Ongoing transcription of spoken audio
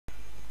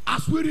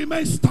As we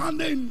remain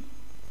standing,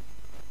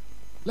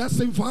 let's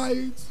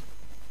invite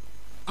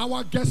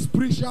our guest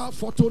preacher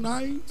for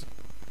tonight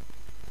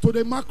to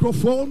the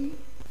microphone.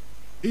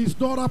 Is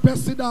not a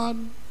person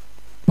than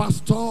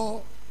Pastor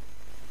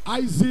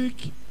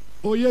Isaac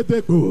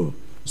Oyedepo.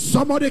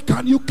 Somebody,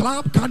 can you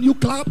clap? Can you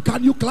clap?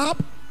 Can you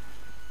clap?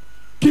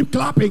 Keep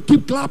clapping,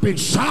 keep clapping.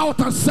 Shout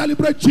and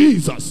celebrate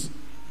Jesus.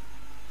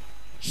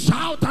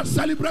 Shout and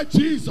celebrate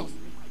Jesus.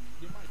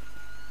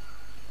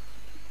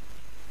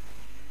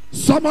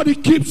 Somebody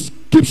keep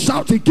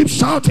shouting, keep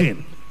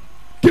shouting.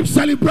 Keep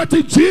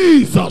celebrating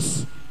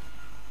Jesus.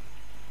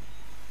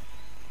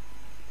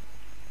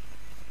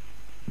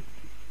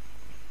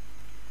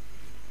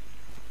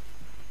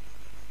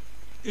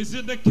 Is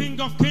it the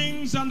King of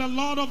Kings and the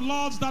Lord of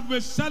Lords that we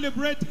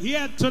celebrate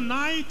here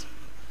tonight?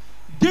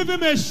 Give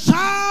him a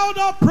shout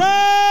of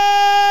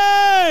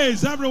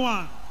praise,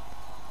 everyone.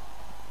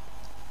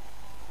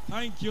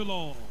 Thank you,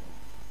 Lord.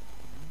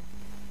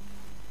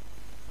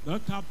 The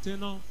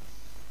captain of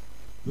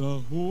the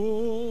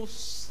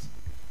host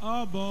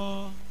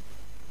above,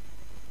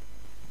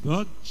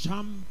 the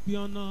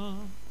champion of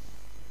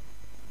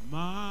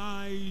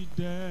my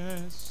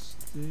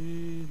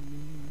destiny.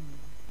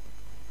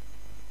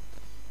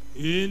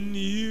 In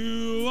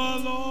you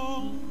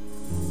alone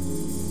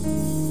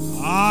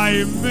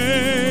I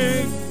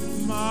make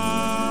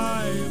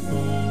my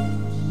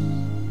boast.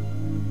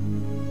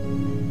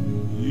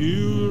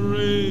 You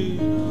reign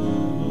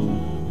alone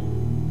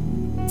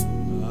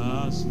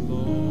as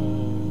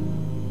Lord.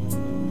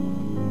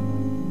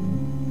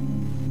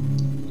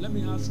 Let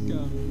me ask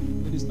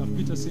Minister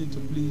Peterson to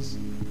please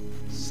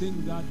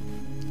sing that.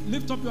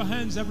 Lift up your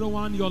hands,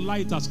 everyone. Your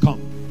light has come.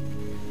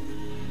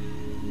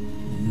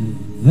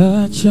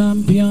 The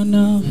champion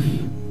of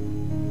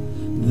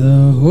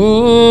the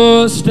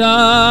host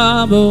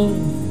above.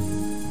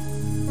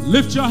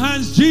 Lift your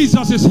hands,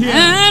 Jesus is here.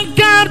 And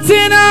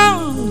captain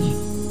of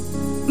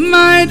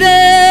my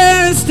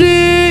destiny.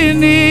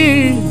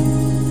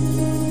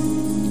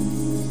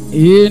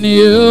 In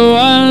you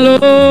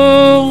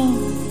alone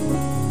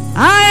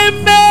I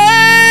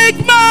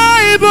make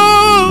my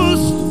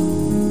boast.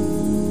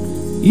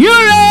 You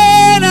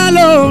reign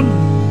alone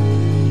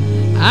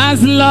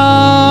as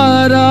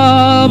Lord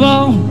of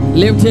all.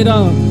 Lift it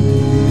up.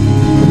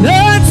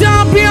 The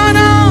champion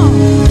of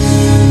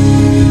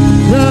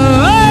the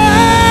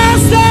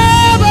host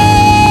of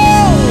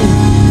all.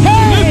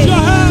 Hey. Lift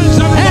your hands,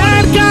 everybody.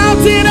 And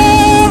counting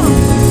on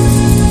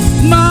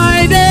my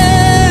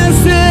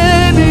destiny.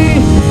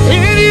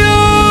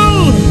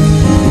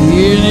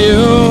 In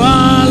you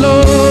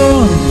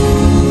alone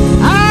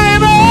I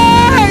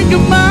make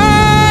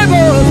my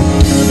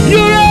boast. You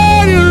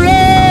reign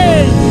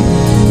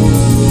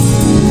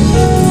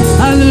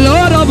as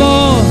Lord of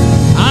all,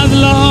 as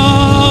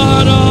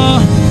Lord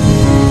of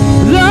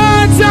the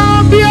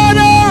champion,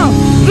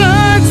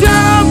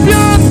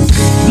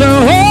 the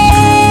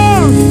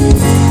horse,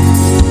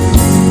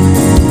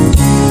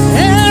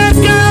 and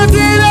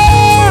counting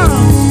on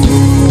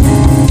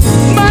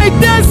my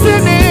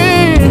destiny.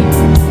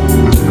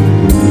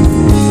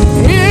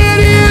 In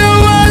you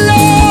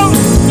alone,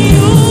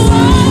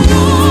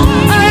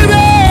 I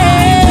make.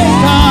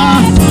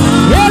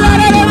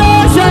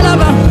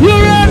 You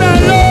reign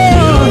alone.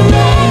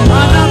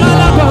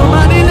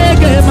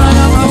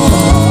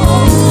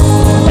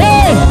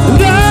 Hey,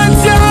 the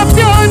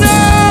champion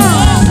of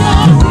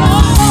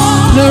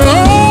the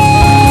world,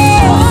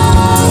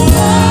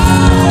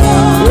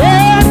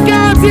 and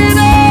captain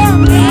of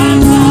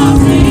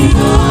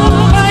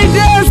my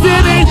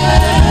destiny.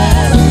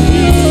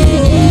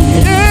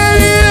 In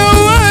you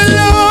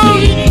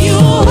alone,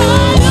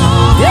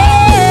 yeah.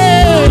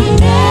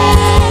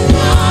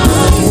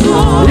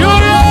 You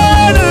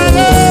reign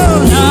alone.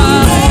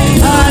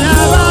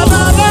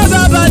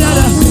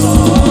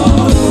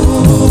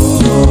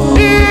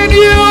 In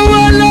you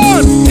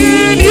alone,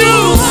 in you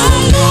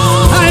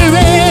I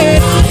reign.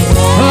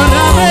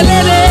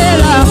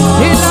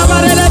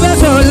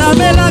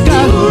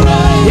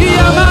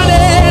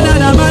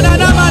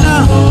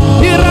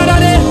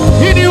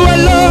 In you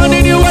alone,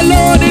 in you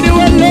alone, in you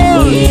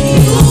alone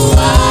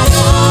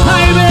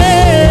I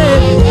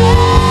reign.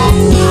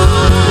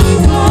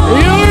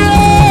 You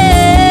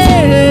reign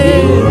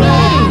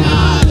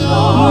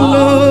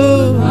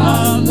alone,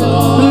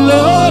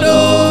 Lord of.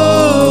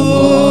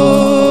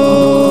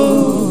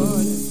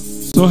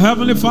 So,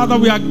 Heavenly Father,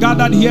 we are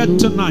gathered here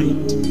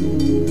tonight.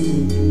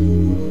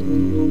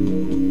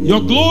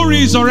 Your glory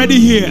is already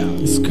here.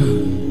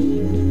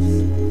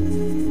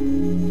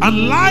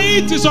 And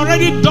light is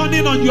already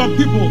dawning on your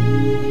people.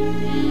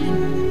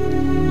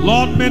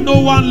 Lord, may no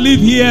one leave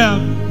here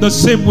the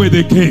same way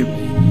they came.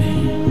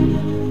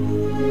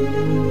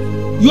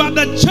 You are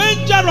the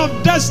changer of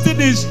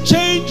destinies.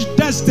 Change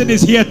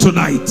destinies here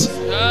tonight.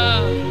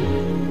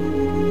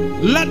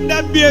 Let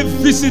there be a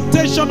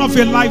visitation of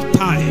a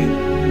lifetime.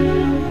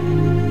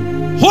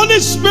 Holy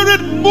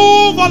Spirit,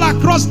 move all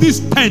across this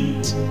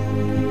tent.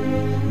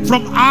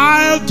 From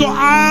aisle to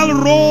aisle,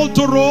 row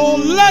to row,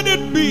 let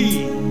it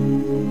be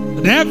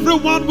And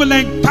everyone will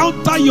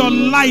encounter your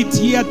light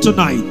here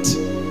tonight.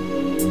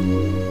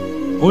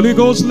 Holy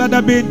Ghost, let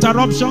there be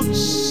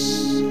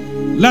interruptions.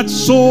 Let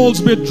souls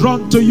be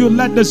drawn to you.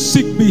 Let the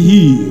sick be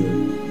healed.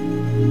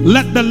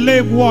 Let the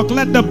lame walk.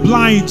 Let the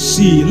blind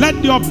see.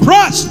 Let the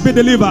oppressed be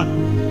delivered.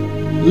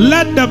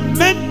 Let the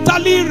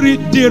mentally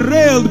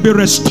derailed be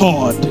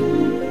restored.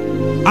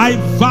 I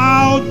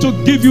vow to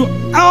give you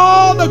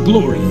all the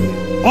glory,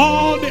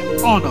 all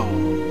the honor.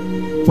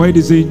 For it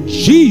is in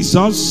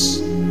Jesus'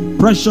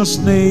 precious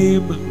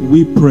name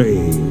we pray.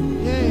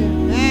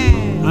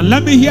 Amen. And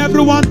let me hear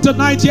everyone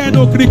tonight here in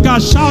Okrika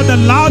shout the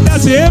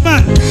loudest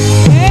amen.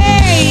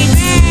 Amen.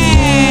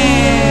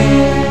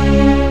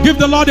 Give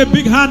the Lord a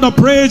big hand of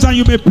praise, and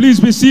you may please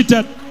be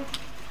seated.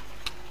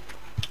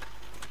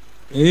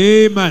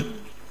 Amen.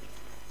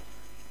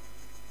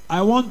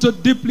 I want to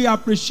deeply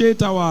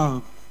appreciate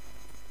our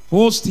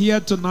host here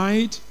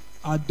tonight,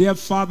 our dear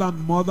father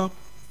and mother,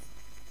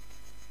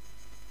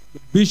 the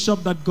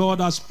bishop that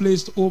God has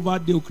placed over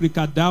the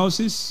Okrika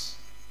diocese.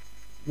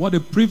 What a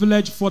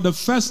privilege for the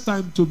first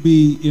time to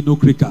be in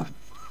Okrika.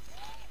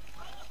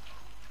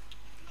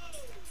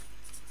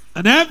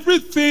 And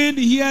everything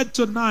here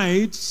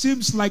tonight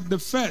seems like the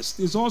first.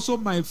 It's also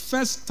my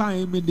first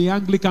time in the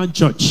Anglican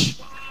church,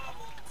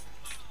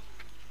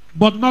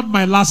 but not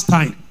my last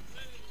time.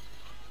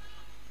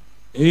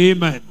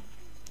 Amen.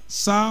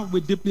 Sir,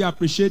 we deeply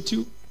appreciate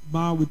you.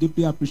 Ma, we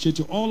deeply appreciate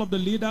you. All of the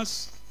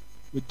leaders,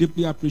 we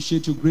deeply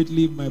appreciate you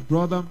greatly. My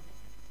brother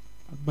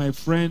and my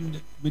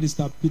friend,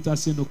 Minister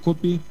Peterson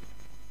Okopi,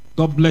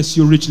 God bless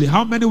you richly.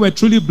 How many were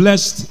truly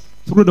blessed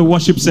through the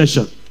worship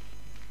session?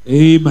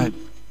 Amen.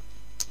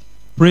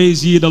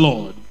 Praise ye the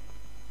Lord.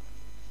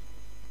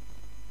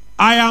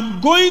 I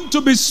am going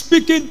to be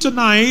speaking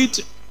tonight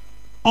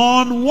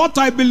on what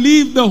I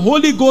believe the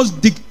Holy Ghost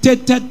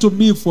dictated to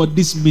me for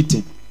this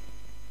meeting.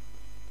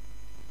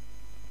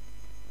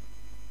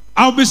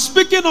 I'll be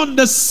speaking on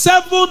the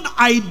 7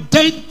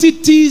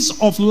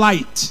 identities of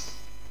light.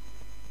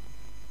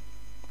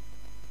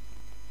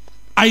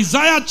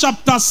 Isaiah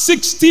chapter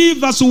 60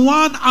 verse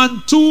 1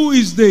 and 2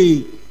 is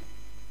the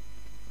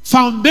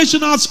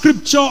foundational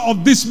scripture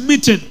of this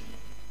meeting.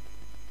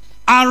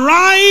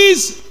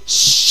 Arise,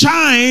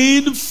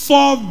 shine,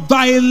 for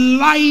thy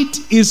light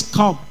is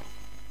come,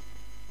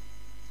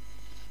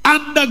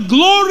 and the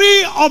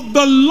glory of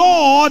the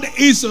Lord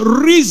is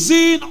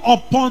risen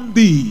upon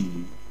thee.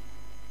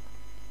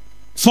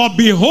 For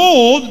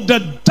behold,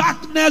 the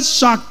darkness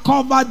shall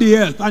cover the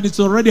earth, and it's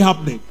already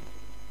happening.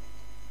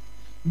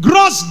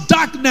 Gross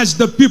darkness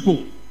the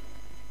people,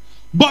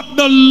 but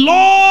the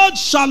Lord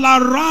shall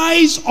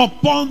arise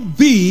upon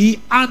thee,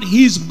 and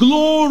his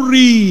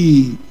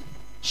glory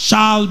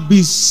shall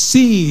be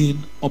seen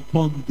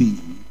upon thee.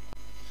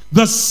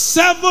 The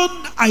 7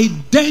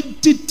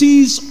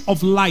 identities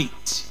of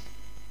light.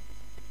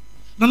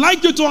 And I'd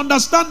like you to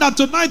understand that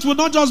tonight will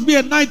not just be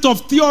a night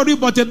of theory,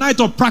 but a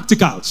night of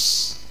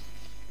practicals.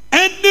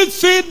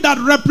 Anything that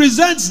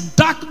represents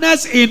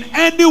darkness in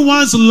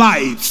anyone's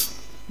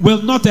life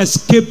will not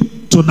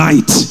escape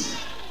tonight.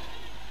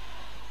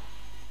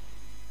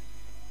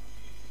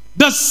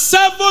 The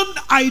 7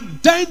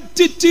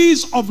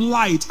 identities of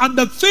light, and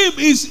the theme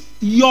is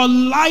your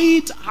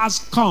light has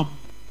come.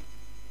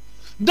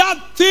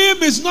 That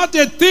theme is not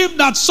a theme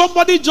that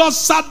somebody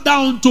just sat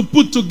down to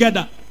put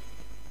together.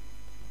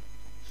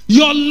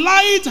 Your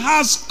light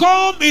has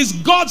come is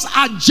God's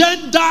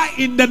agenda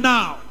in the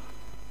now.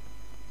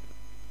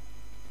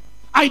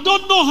 I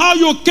don't know how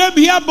you came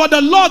here, but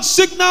the Lord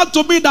signaled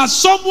to me that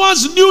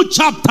someone's new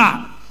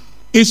chapter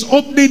is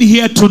opening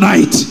here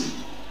tonight.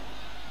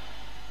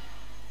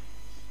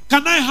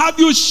 Can I have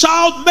you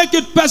shout, make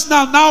it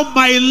personal now,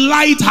 my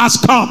light has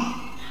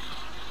come.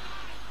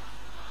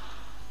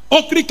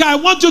 Okrika, I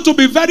want you to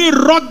be very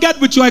rugged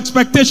with your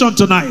expectation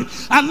tonight.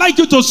 I'd like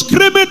you to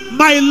scream it,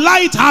 my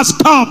light has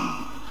come.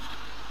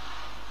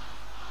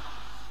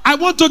 I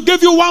want to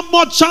give you one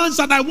more chance,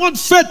 and I want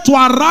faith to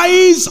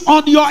arise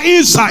on your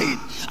inside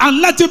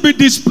and let it be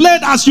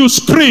displayed as you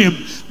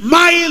scream,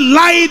 my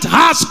light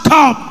has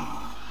come.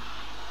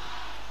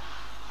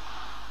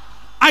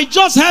 I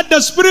just heard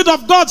the Spirit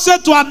of God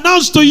said to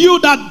announce to you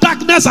that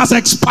darkness has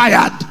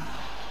expired.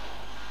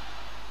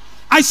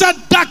 I said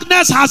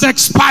darkness has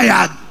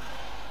expired.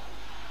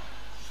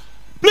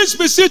 Please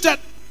be seated.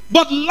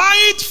 But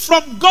light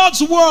from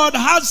God's word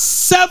has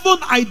 7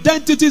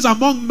 identities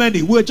among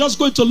many. We're just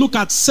going to look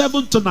at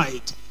 7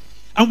 tonight.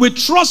 And we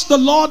trust the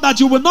Lord that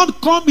you will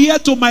not come here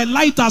to my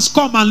light has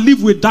come and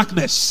live with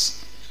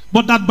darkness.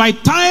 But that by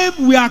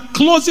time we are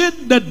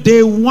closing the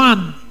day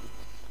 1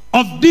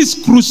 of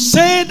this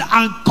crusade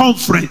and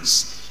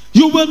conference,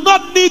 you will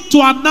not need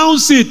to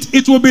announce it.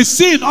 It will be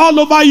seen all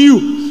over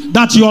you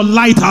that your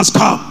light has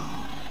come.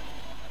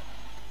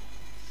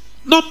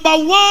 Number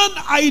 1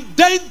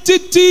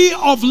 identity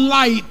of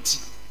light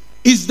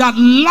is that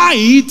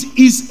light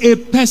is a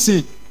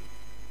person.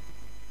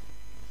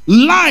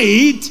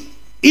 Light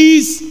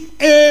is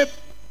a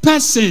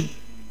person.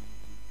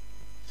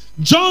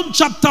 John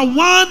chapter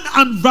 1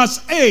 and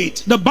verse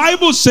 8, the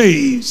Bible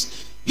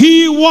says,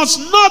 He was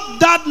not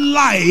that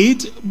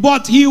light,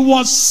 but he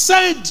was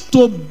sent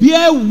to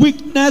bear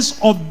witness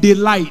of the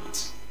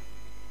light.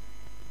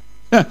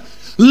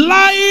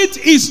 Light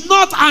is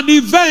not an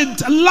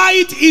event.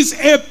 Light is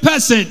a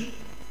person.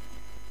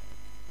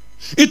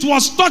 It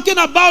was talking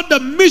about the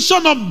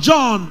mission of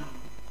John,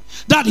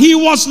 that he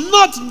was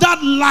not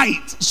that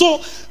light.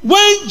 So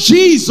when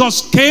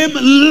Jesus came,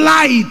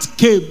 light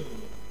came.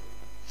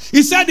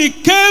 He said he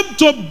came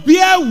to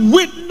bear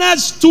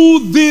witness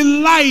to the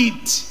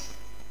light.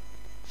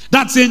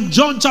 That's in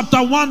John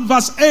chapter 1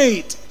 verse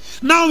 8.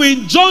 Now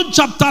in John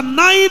chapter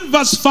 9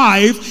 verse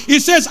 5,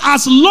 it says,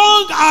 as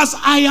long as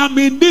I am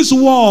in this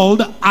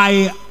world,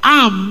 I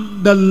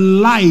am the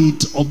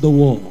light of the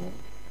world.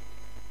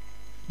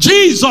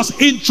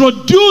 Jesus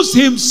introduced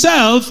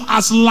himself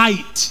as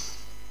light.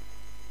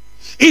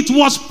 It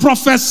was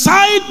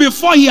prophesied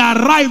before he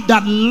arrived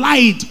that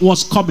light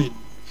was coming.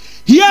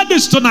 Hear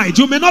this tonight.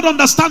 You may not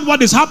understand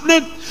what is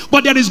happening,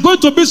 but there is going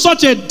to be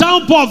such a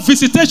downpour of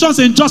visitations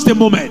in just a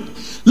moment.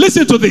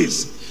 Listen to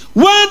this.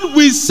 When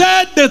we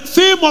said the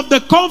theme of the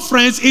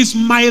conference is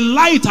my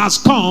light has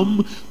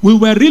come, we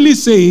were really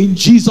saying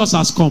Jesus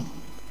has come.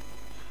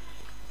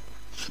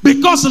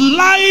 Because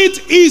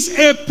light is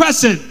a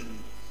person.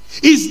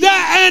 Is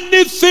there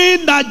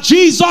anything that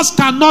Jesus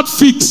cannot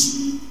fix?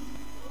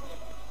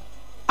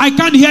 I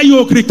can't hear you,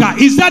 Okrika.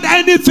 Is there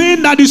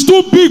anything that is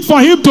too big for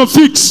him to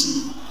fix?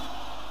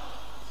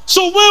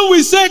 So when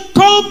we say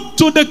come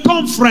to the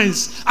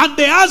conference and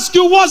they ask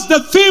you what's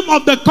the theme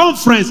of the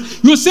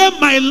conference, you say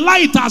my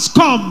light has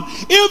come.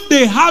 If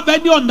they have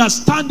any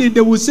understanding,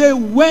 they will say,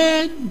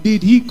 when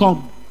did he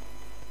come?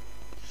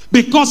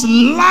 Because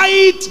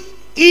light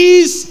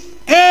is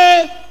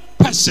a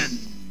person.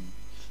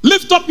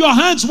 Lift up your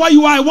hands where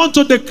you are. I want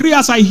to decree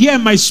as I hear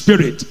my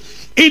spirit.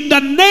 In the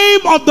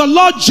name of the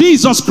Lord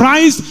Jesus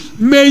Christ,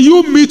 may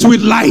you meet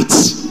with light.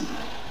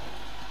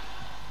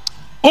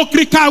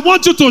 Okrika, I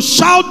want you to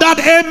shout that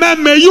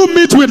amen. May you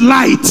meet with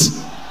light.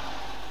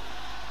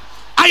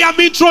 I am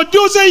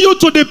introducing you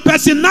to the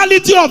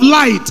personality of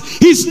light.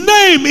 His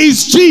name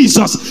is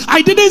Jesus.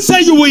 I didn't say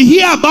you will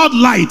hear about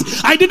light.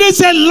 I didn't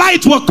say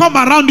light will come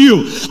around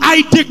you.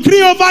 I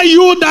decree over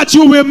you that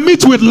you will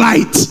meet with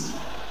light.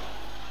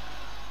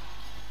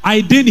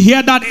 I didn't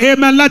hear that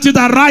amen. Let it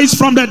arise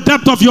from the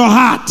depth of your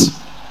heart.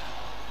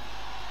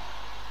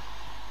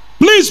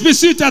 Please be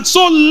seated.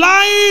 So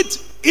light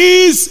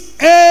is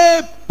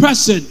a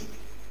person.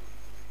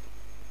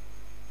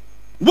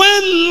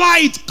 When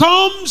light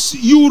comes,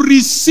 you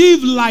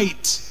receive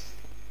light.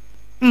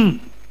 When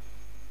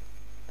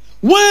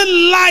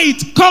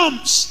light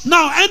comes,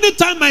 now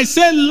anytime I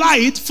say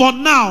light, for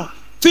now,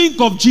 think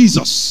of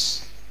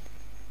Jesus.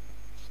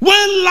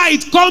 When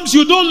light comes,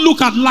 you don't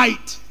look at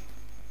light.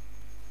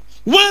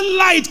 When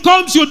light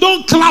comes, you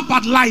don't clap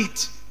at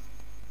light.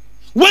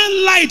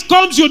 When light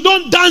comes, you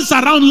don't dance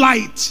around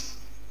light.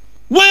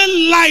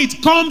 When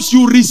light comes,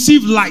 you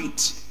receive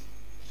light.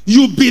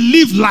 You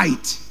believe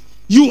light.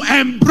 You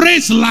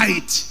embrace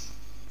light.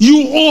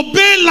 You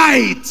obey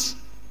light.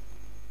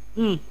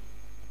 When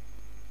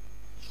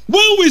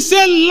we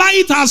say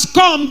light has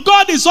come,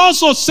 God is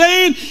also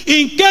saying,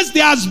 in case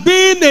there has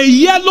been a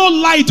yellow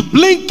light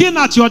blinking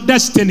at your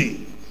destiny,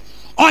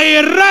 or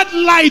a red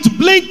light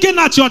blinking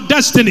at your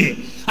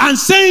destiny, and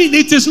saying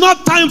it is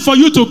not time for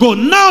you to go,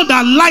 now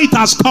that light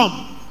has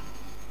come,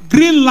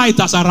 green light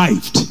has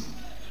arrived.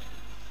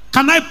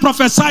 Can I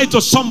prophesy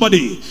to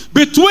somebody?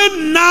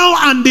 Between now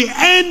and the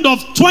end of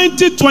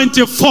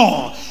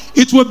 2024,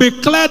 it will be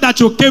clear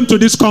that you came to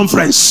this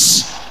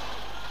conference.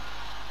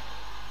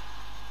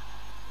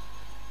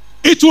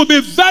 It will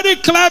be very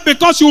clear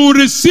because you will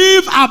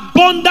receive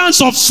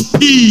abundance of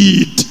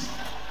speed.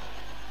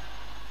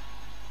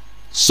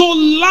 So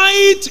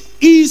light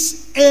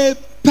is a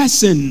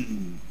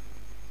person.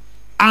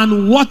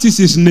 And what is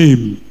his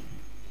name?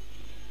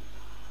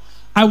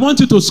 I want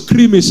you to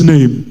scream his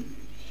name.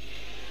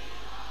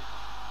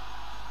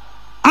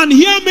 And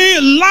hear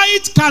me,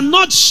 light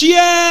cannot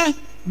share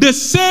the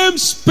same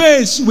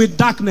space with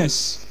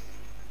darkness.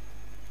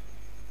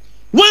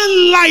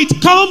 When light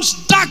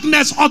comes,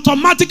 darkness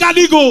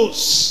automatically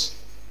goes.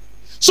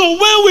 So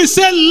when we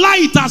say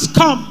light has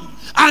come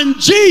and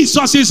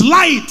Jesus is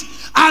light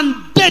and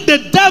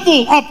the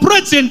devil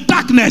operates in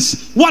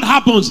darkness, what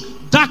happens?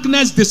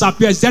 Darkness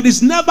disappears. There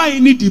is never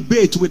any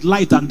debate with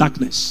light and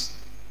darkness.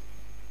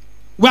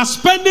 We are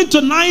spending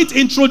tonight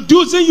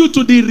introducing you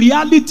to the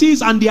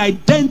realities and the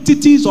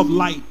identities of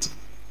light.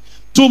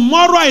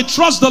 Tomorrow I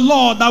trust the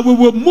Lord that we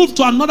will move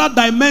to another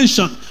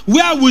dimension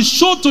where I will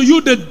show to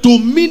you the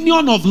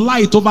dominion of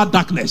light over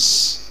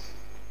darkness.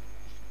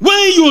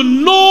 When you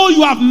know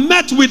you have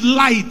met with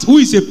light, who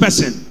is a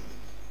person,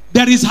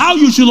 there is how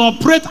you should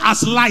operate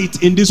as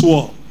light in this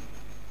world.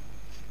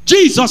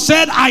 Jesus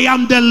said, I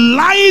am the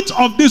light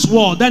of this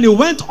world. Then he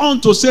went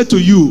on to say to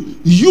you,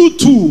 you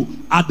too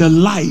are the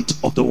light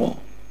of the world.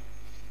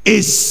 A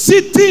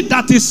city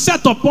that is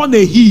set upon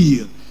a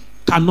hill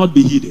cannot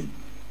be hidden.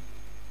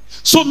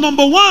 So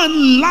number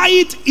one,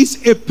 light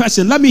is a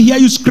person. Let me hear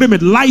you scream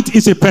it. Light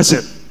is a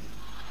person.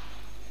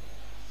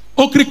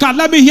 Okrika,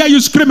 let me hear you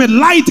screaming.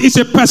 Light is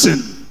a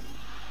person.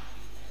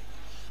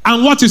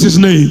 And what is his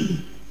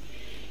name?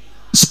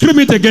 Scream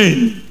it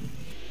again.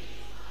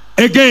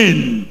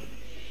 Again.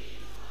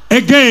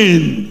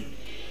 Again.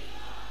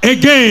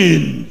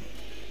 Again.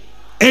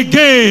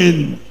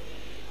 Again.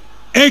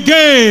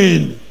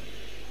 Again.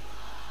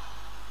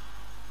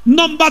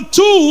 Number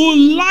 2,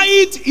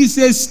 light is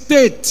a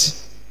state.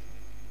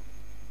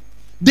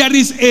 There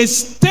is a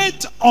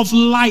state of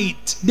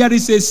light. There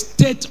is a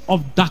state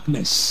of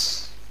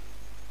darkness.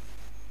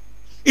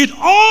 It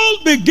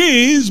all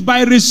begins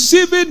by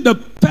receiving the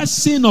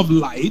person of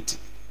light.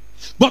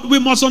 But we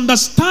must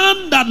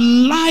understand that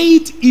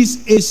light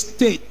is a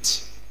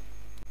state.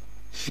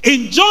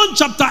 In John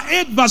chapter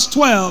 8 verse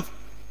 12,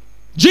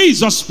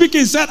 Jesus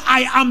speaking said,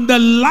 I am the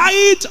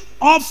light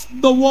of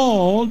the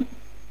world.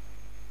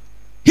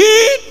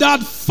 He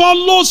that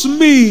follows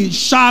me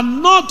shall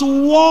not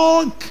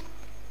walk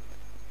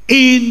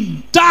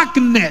in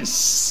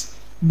darkness,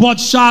 but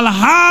shall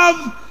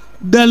have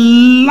the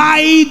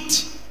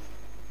light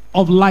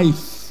of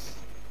life.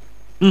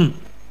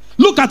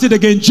 Look at it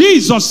again.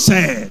 Jesus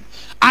said,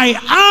 I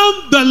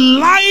am the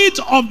light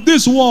of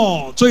this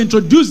world. To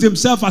introduce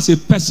himself as a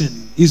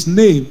person. His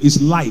name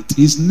is light.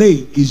 His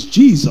name is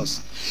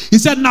Jesus. He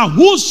said, now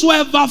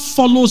whosoever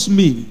follows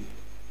me.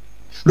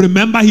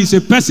 Remember, he's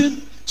a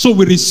person. So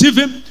we receive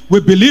him, we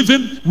believe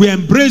him, we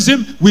embrace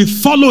him, we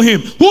follow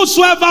him.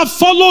 Whosoever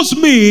follows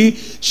me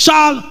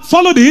shall,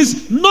 follow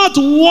this, not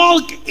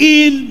walk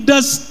in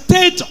the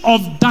state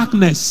of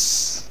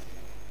darkness,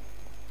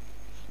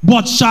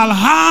 but shall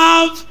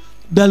have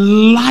the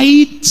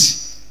light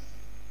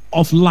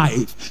of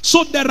life.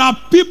 So there are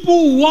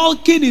people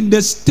walking in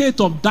the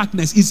state of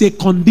darkness. It's a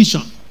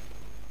condition.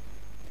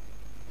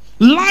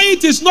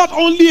 Light is not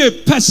only a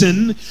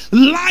person,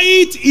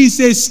 light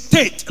is a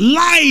state,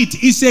 light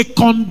is a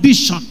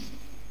condition.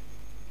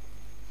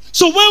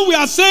 So when we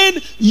are saying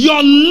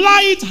your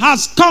light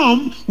has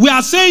come, we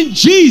are saying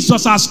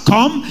Jesus has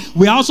come,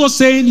 we are also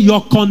saying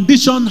your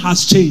condition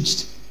has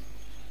changed.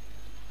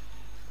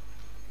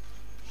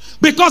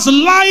 Because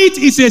light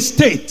is a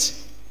state.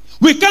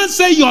 We can't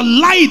say your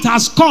light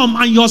has come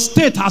and your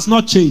state has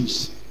not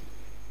changed.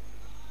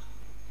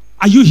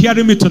 Are you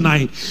hearing me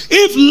tonight?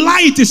 If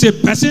light is a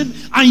person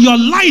and your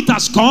light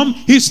has come,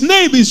 his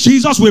name is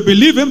Jesus, we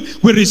believe him,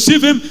 we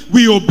receive him,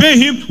 we obey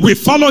him, we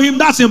follow him,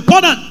 that's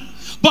important.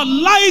 But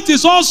light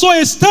is also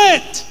a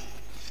state.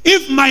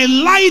 If my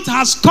light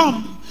has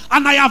come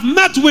and I have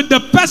met with the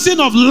person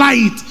of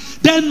light,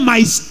 then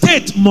my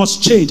state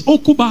must change.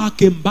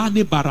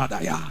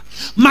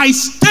 My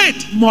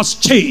state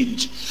must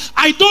change.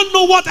 I don't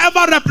know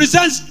whatever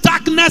represents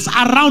darkness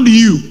around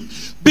you.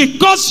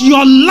 Because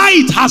your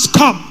light has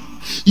come,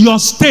 your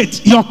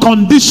state, your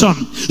condition,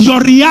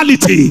 your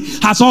reality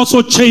has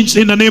also changed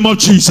in the name of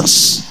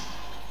Jesus.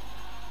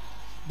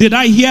 Did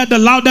I hear the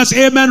loudest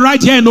amen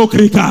right here in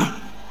Okrika?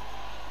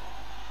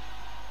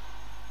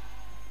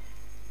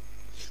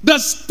 The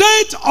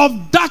state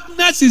of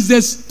darkness is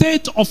a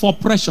state of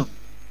oppression.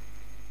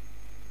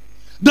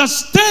 The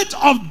state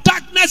of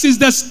darkness is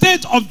the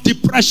state of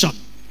depression.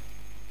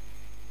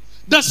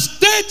 The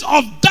state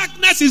of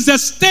darkness is the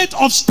state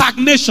of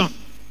stagnation.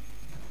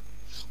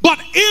 But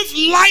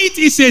if light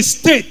is a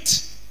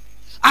state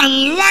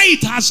and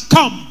light has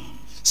come,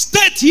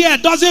 state here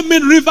doesn't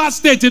mean river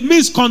state, it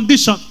means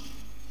condition.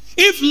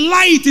 If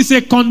light is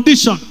a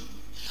condition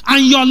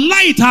and your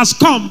light has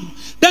come,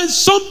 then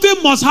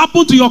something must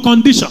happen to your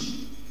condition.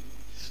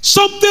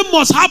 Something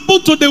must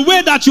happen to the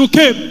way that you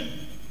came.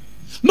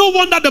 No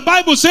wonder the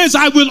Bible says,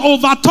 I will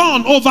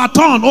overturn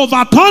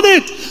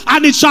it,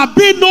 and it shall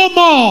be no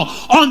more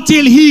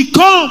until he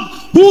come,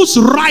 whose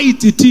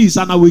right it is,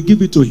 and I will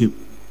give it to him.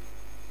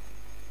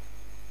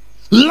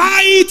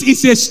 Light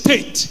is a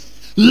state.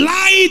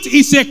 Light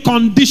is a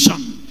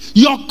condition.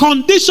 Your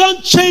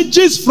condition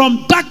changes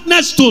from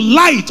darkness to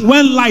light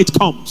when light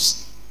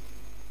comes.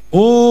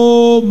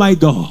 Oh my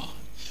God.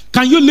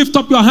 Can you lift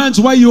up your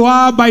hands where you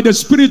are by the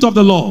Spirit of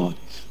the Lord?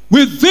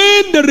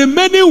 Within the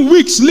remaining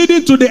weeks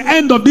leading to the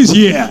end of this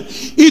year,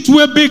 it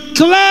will be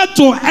clear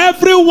to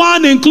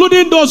everyone,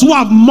 including those who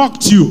have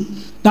mocked you,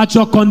 that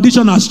your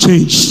condition has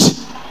changed.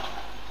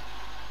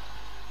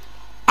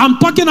 I'm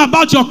talking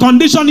about your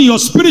condition in your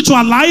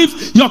spiritual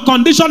life, your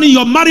condition in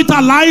your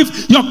marital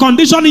life, your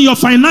condition in your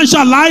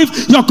financial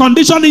life, your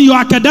condition in your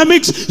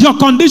academics, your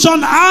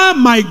condition, oh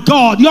my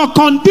God, your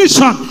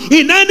condition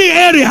in any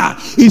area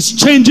is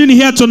changing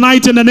here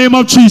tonight in the name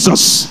of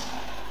Jesus.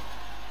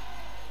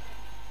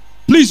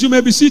 Please, you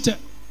may be seated.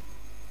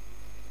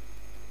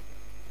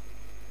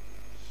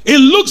 In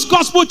Luke's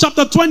Gospel,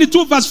 chapter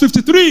 22, verse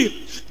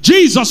 53,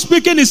 Jesus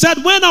speaking, he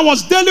said, when I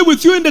was daily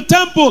with you in the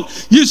temple,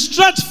 you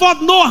stretched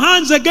forth no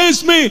hands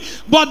against me,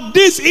 but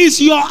this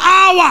is your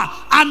hour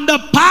and the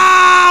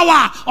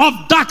power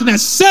of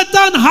darkness.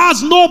 Satan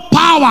has no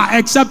power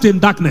except in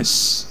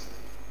darkness.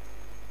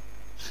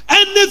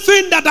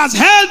 Anything that has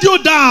held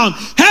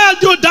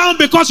you down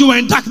because you were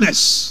in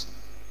darkness.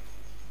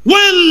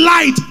 When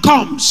light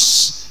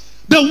comes,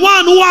 the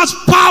one who has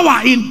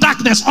power in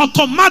darkness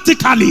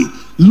automatically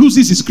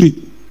loses its grip.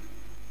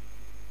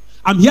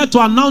 I'm here to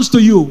announce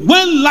to you,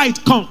 when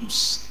light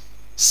comes,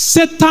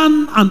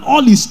 Satan and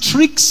all his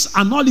tricks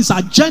and all his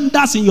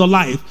agendas in your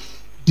life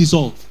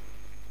dissolve.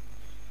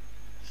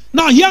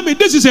 Now hear me,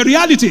 this is a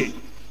reality.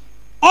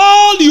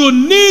 All you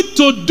need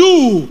to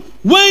do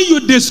when you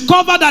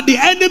discover that the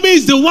enemy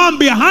is the one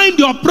behind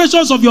the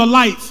operations of your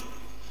life,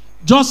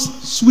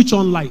 just switch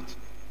on light.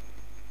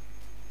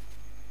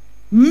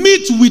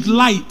 Meet with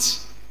light.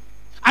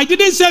 I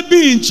didn't say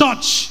be in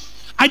church.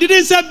 I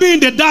didn't say be in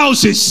the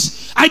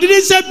diocese. I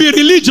didn't say be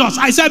religious.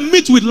 I said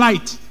meet with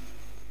light.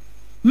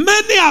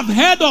 Many have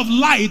heard of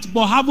light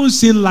but haven't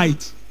seen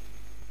light.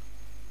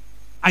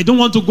 I don't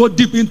want to go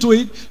deep into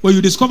it, but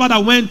you discover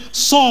that when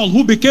Saul,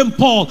 who became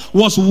Paul,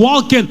 was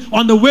walking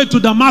on the way to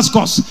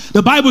Damascus,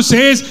 the Bible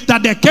says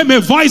that there came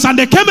a voice and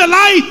there came a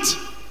light,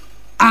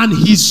 and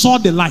he saw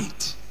the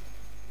light.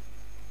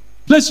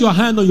 Place your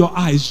hand on your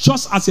eyes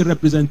just as a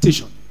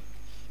representation.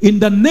 In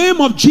the name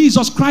of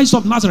Jesus Christ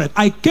of Nazareth,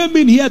 I came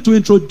in here to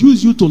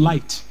introduce you to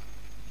light.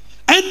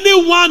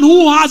 Anyone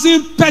who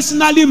hasn't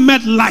personally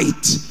met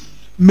light,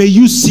 may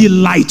you see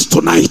light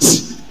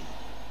tonight.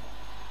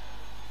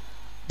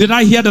 Did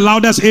I hear the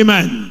loudest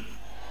amen?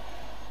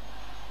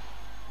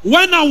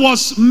 When I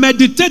was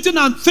meditating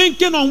and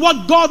thinking on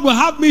what God will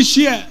have me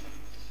share,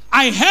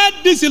 I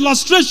heard this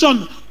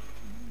illustration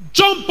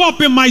jump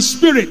up in my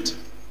spirit.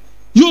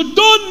 You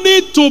don't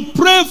need to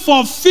pray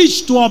for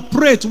fish to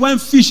operate when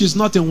fish is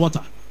not in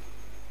water.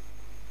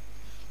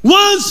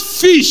 Once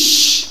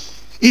fish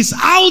is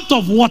out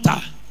of water,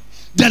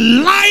 the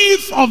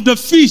life of the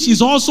fish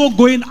is also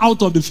going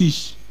out of the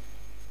fish.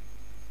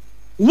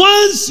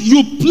 Once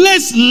you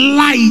place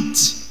light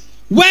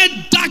where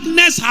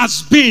darkness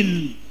has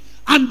been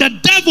and the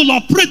devil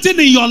operating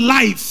in your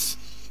life,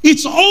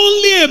 it's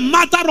only a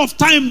matter of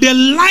time the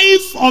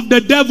life of the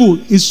devil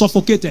is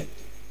suffocated.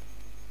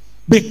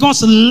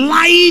 Because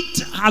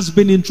light has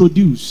been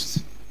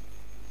introduced.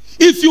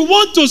 If you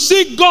want to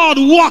see God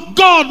walk,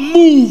 God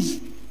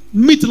move,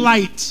 meet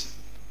light.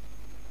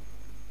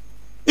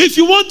 If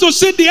you want to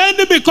see the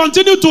enemy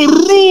continue to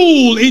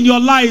rule in your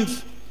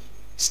life,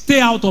 stay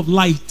out of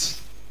light.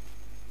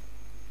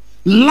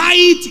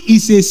 Light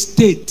is a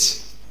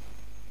state.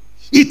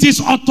 It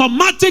is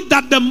automatic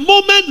that the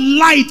moment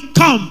light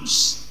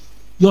comes,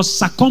 your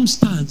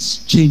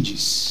circumstance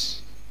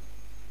changes.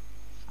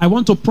 I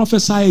want to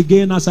prophesy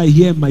again as I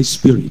hear my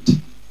spirit.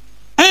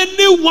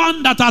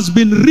 Anyone that has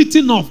been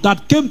written off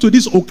that came to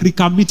this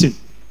Okrika meeting,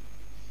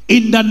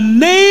 in the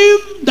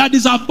name that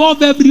is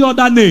above every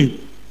other name,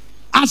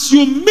 as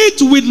you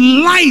meet with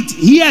light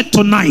here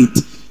tonight,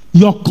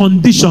 your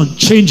condition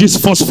changes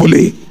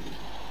forcefully.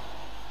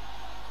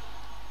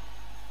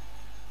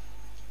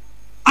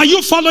 Are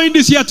you following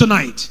this here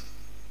tonight?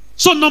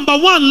 So number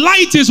one,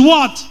 light is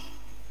what?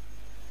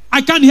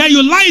 I can't hear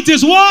you. Light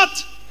is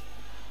what?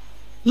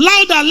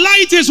 Louder.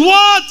 Light is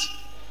what?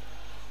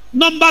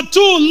 Number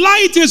two,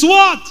 light is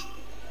what?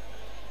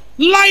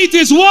 Light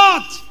is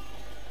what?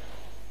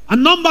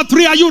 And number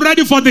three, are you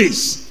ready for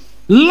this?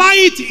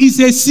 Light is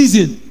a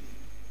season.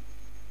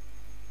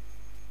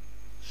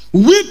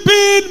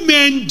 Weeping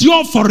may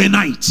endure for a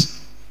night.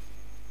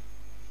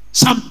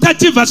 Psalm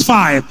 30 verse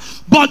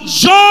 5. But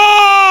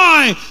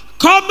joy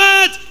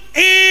cometh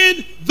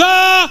in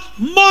the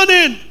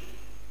morning.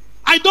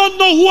 I don't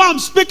know who I'm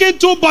speaking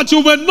to, but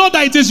you will know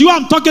that it is you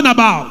I'm talking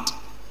about.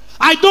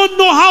 I don't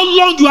know how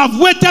long you have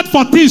waited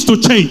for things to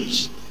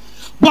change.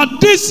 But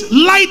this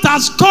light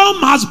has come,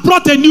 has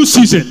brought a new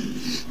season.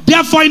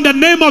 Therefore, in the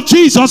name of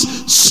Jesus,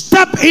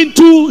 step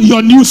into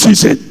your new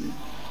season.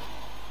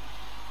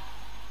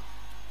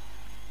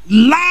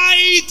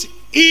 Light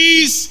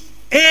is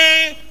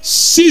a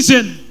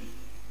season.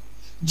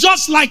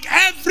 Just like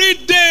every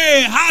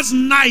day has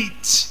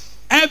night,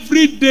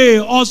 every day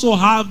also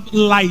have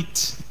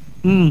light.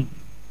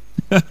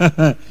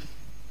 Night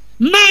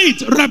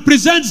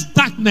represents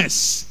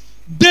darkness.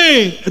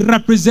 Day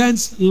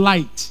represents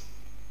light.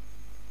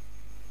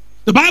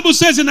 The Bible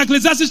says in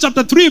Ecclesiastes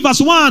chapter 3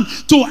 verse 1,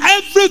 to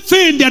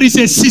everything there is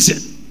a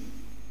season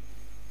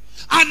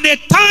and a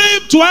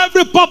time to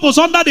every purpose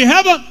under the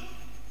heaven.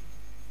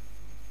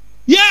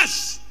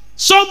 Yes,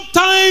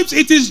 sometimes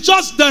it is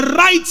just the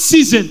right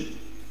season.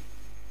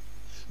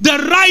 The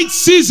right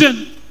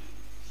season.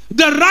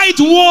 The right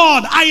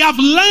word. I have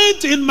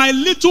learned in my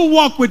little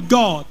walk with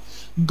God,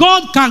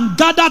 God can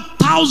gather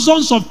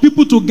thousands of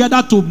people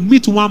together to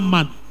meet one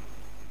man.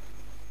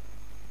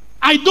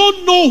 I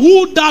don't know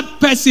who that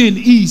person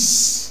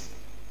is.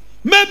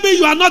 Maybe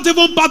you are not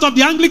even part of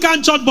the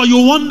Anglican church, but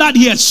you wandered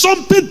here.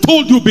 Something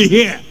told you be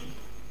here.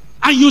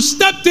 And you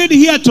stepped in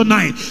here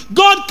tonight.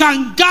 God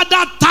can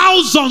gather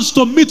thousands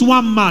to meet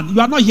one man.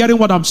 You are not hearing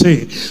what I'm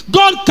saying.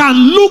 God can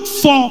look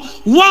for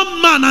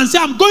one man and say,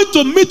 I'm going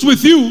to meet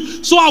with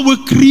you, so I will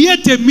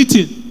create a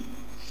meeting.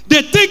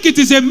 They think it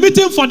is a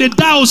meeting for the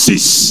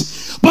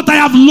diocese, but I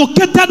have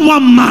located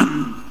one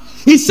man.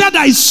 He said,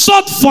 I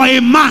sought for a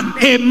man.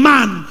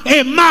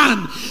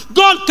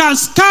 God can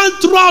scan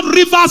throughout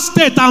River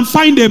State and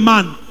find a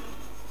man.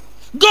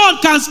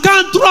 God can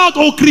scan throughout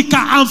Okrika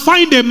and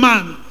find a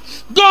man.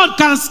 God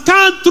can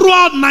scan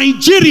throughout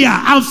Nigeria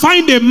and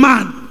find a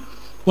man.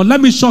 But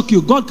let me shock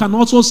you, God can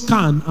also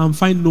scan and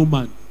find no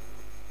man.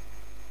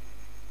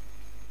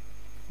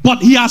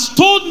 But he has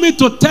told me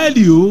to tell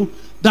you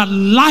that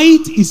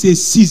light is a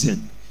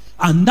season.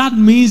 And that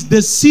means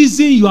the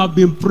season you have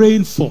been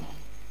praying for.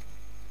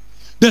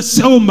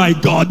 Oh my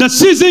God, the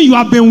season you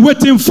have been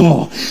waiting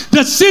for.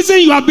 The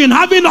season you have been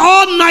having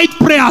all night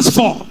prayers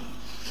for.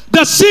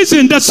 The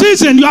season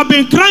you have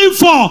been crying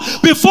for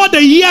before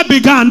the year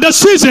began. The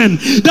season,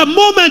 the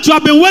moment you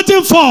have been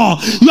waiting for.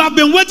 You have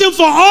been waiting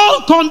for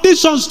all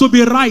conditions to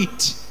be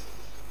right.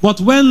 But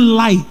when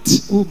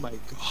light, oh my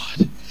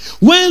God,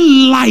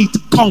 when light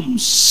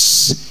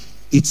comes,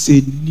 it's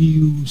a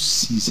new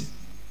season.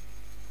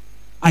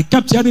 I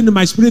kept hearing in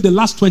my spirit the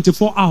last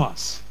 24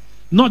 hours.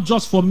 Not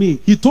just for me.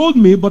 He told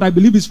me, but I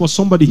believe it's for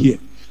somebody here.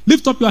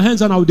 Lift up your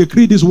hands and I will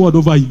decree this word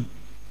over you.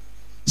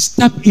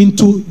 Step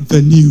into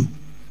the new.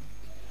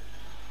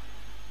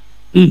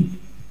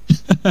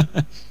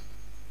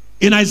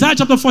 In Isaiah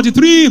chapter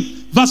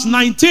 43, verse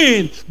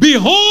 19,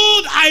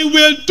 behold, I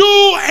will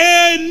do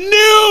a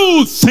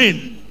new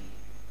thing.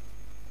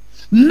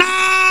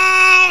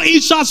 Now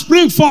it shall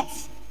spring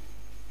forth.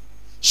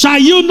 Shall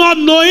you not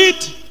know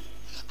it?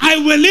 I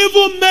will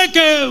even make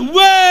a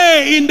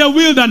way in the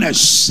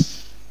wilderness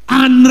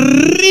and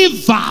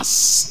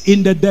rivers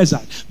in the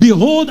desert.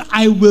 Behold,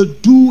 I will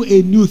do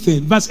a new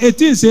thing. Verse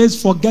 18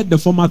 says, forget the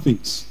former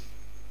things.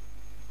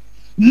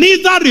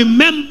 Neither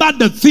remember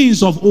the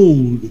things of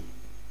old.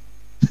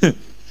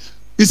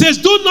 He says,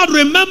 do not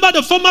remember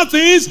the former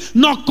things,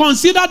 nor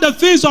consider the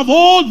things of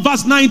old.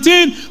 Verse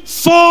 19,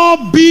 for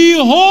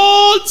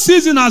behold,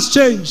 season has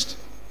changed.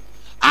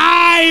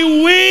 I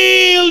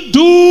will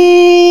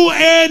do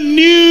a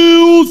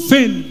new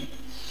thing.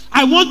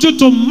 I want you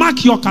to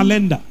mark your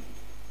calendar.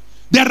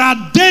 There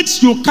are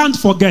dates you can't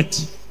forget.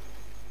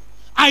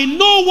 I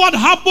know what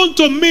happened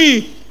to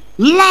me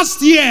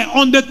last year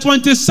on the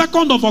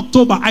 22nd of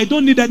October. I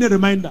don't need any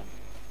reminder.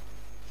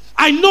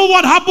 I know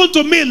what happened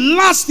to me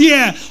last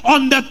year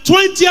on the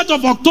 20th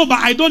of October.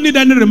 I don't need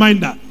any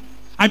reminder.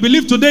 I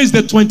believe today is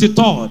the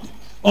 23rd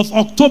of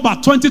October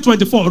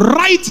 2024.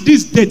 Write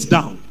this date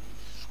down.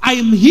 I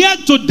am here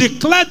to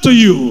declare to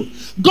you,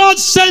 God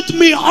sent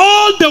me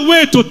all the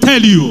way to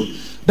tell you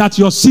that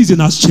your season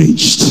has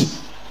changed.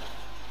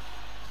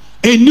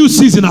 A new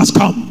season has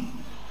come.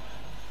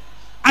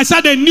 I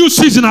said a new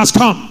season has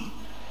come.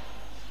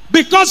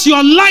 Because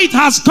your light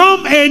has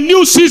come, a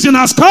new season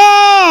has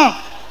come.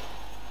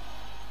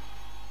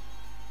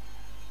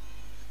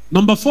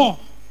 Number 4,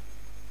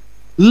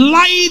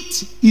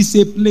 light is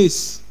a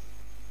place.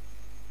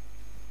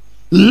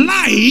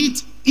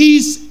 Light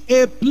is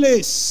a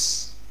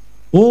place.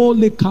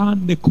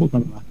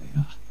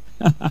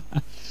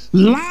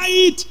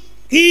 Light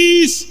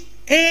is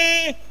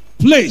a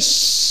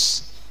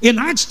place. In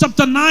Acts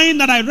chapter 9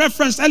 that I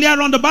referenced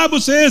earlier on, the Bible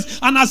says,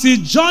 and as he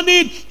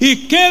journeyed,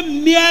 he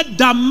came near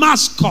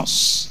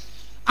Damascus,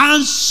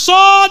 and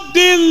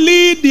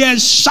suddenly there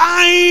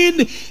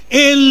shined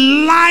a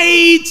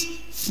light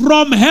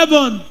from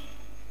heaven.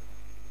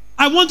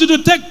 I want you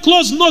to take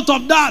close note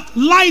of that.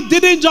 Light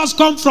didn't just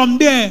come from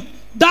there.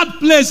 That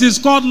place is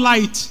called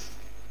light.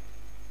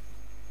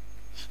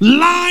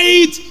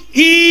 Light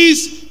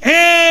is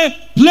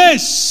a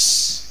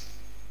place.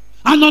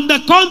 And on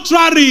the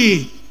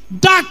contrary,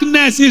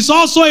 darkness is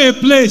also a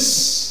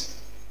place.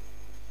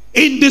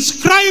 In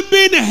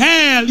describing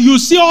hell, you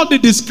see all the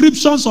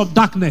descriptions of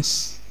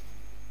darkness.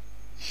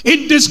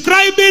 In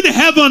describing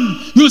heaven,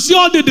 you see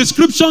all the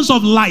descriptions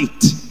of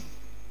light.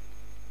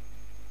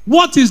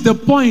 What is the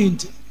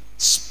point?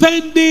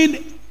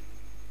 Spending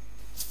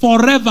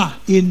forever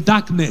in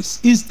darkness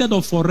instead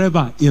of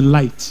forever in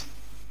light.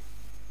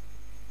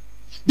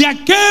 There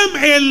came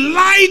a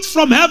light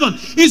from heaven.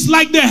 It's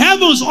like the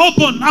heavens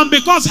opened, and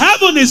because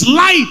heaven is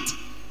light,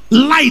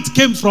 light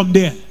came from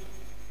there.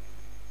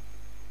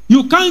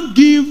 You can't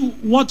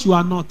give what you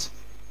are not.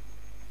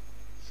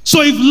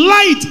 So if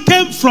light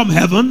came from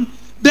heaven,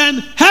 then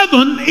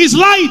heaven is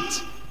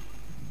light.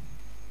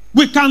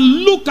 We can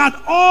look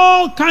at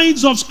all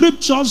kinds of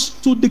scriptures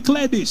to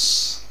declare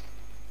this.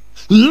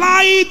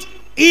 Light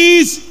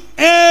is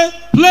a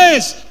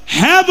place.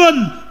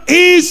 Heaven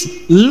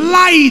is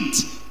light.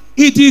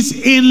 It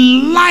is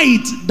in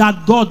light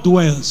that God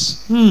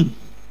dwells.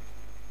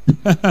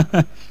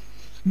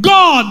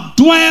 God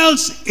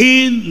dwells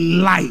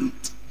in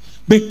light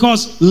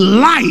because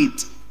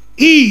light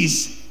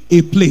is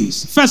a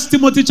place. 1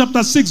 Timothy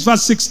chapter 6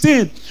 verse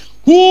 16.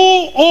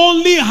 Who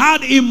only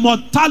had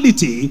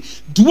immortality,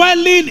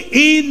 dwelling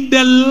in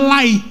the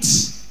light.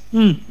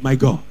 My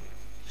God.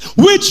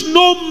 Which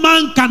no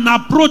man can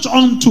approach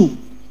unto,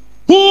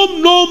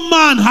 whom no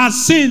man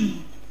has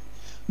seen,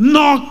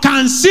 nor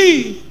can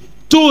see.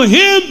 To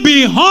him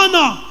be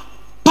honor,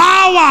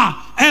 power,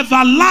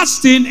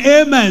 everlasting.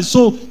 Amen.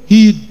 So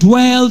he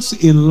dwells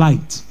in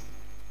light.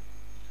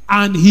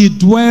 And he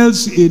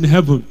dwells in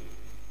heaven.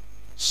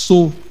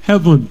 So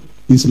heaven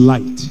is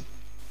light.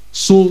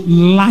 So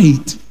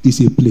light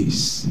is a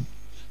place.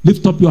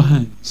 Lift up your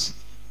hands.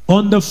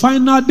 On the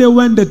final day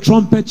when the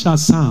trumpet shall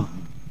sound,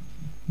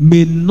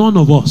 may none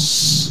of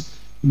us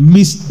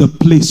miss the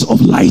place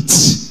of light.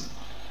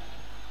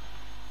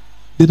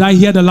 Did I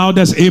hear the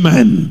loudest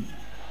amen?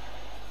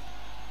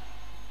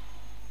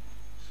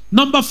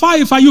 Number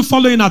 5, are you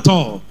following at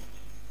all?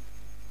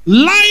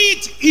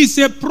 Light is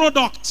a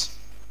product.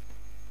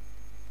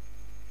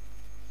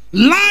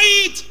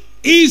 Light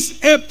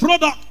is a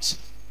product.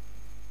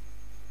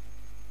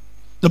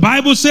 The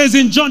Bible says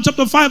in John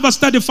chapter 5 verse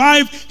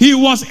 35, he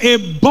was a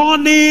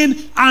burning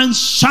and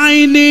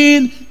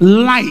shining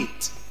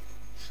light.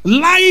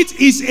 Light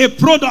is a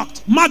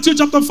product. Matthew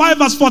chapter 5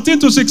 verse 14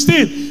 to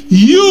 16.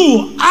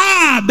 You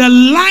are the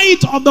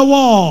light of the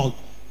world,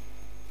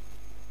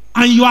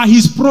 and you are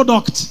his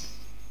product.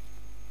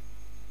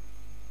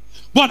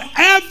 But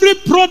every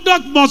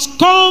product must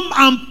come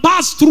and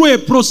pass through a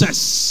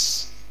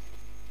process.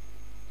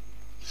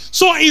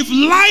 So if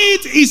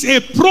light is a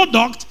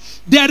product,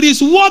 there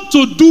is what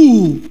to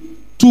do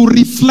to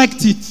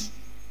reflect it.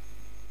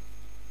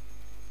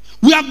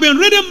 We have been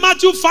reading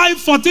Matthew 5,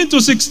 14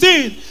 to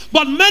 16.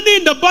 But many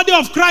in the body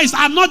of Christ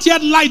are not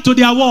yet light to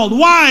their world.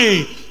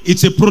 Why?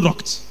 It's a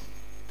product.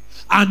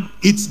 And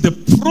it's the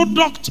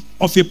product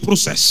of a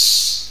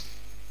process.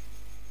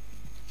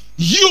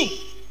 You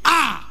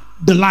are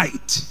the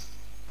light.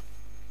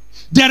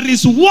 There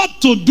is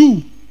what to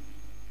do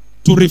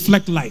to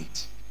reflect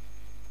light.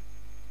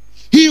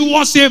 He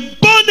was a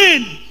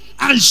burning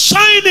and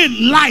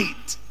shining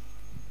light.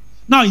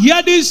 Now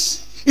hear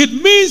this. It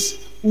means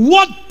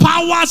what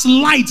powers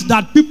light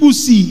that people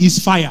see is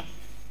fire.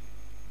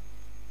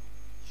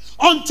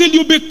 Until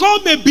you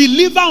become a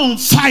believer on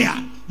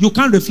fire, you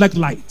can't reflect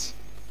light.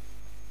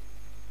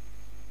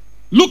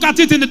 Look at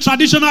it in the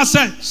traditional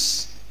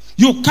sense.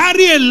 You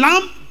carry a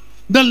lamp,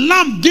 the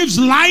lamp gives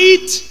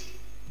light,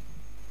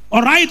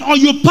 all right? Or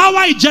you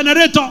power a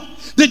generator,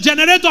 the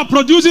generator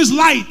produces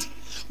light.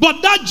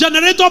 But that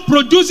generator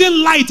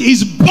producing light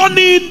is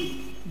burning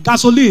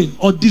gasoline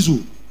or diesel.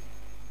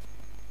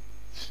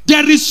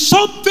 There is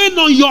something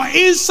on your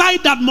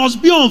inside that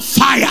must be on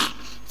fire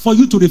for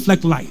you to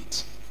reflect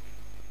light.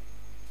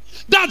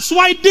 That's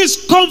why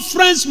this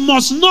conference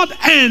must not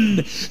end.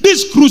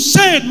 This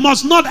crusade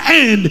must not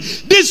end.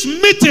 This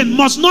meeting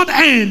must not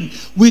end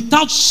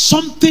without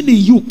something in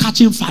you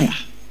catching fire.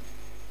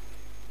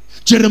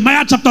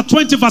 Jeremiah chapter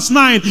 20 verse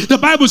 9, the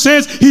Bible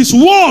says his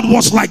word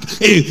was like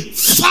a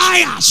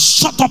fire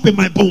shut up in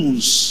my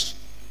bones.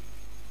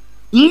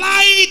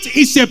 Light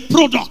is a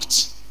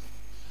product,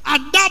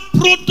 and that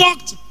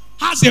product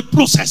has a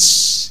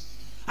process,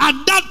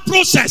 and that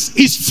process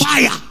is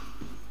fire.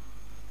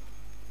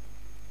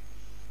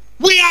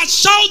 We are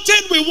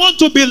shouting we want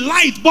to be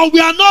light, but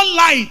we are not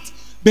light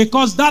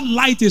because that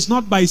light is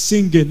not by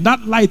singing,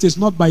 that light is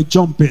not by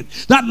jumping,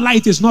 that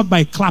light is not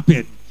by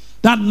clapping.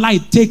 That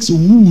light takes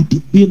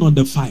wood being on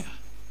the fire.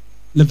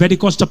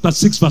 Leviticus chapter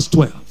 6 verse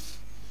 12.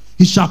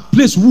 He shall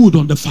place wood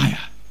on the fire.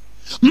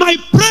 My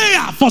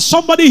prayer for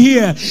somebody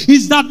here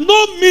is that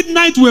no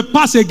midnight will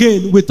pass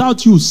again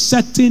without you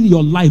setting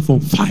your life on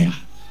fire.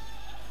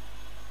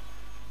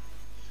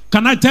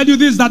 Can I tell you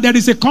this, that there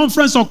is a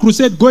conference or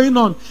crusade going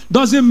on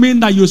doesn't mean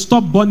that you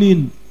stop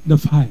burning the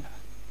fire.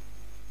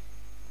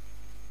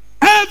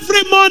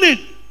 Every morning,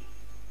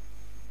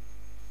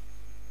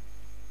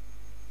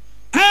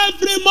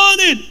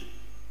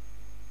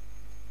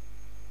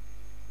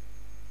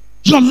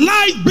 your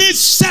life being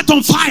set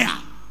on fire.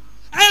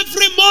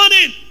 Every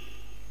morning,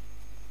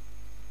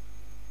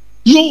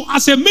 you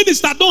as a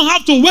minister don't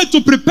have to wait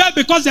to prepare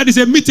because there is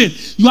a meeting.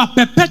 You are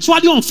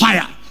perpetually on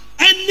fire.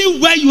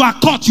 Anywhere you are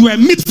caught, you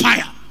emit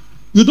fire.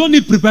 You don't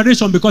need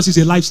preparation because it's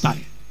a lifestyle.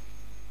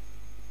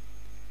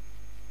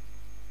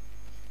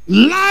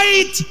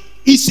 Light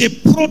is a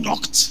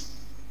product.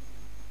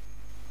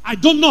 I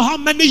don't know how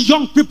many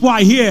young people are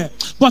here,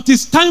 but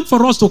it's time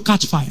for us to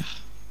catch fire.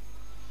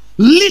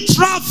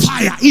 Literal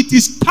fire. It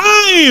is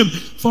time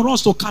for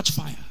us to catch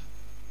fire.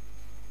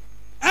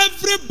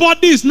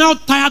 Everybody is now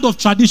tired of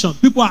tradition.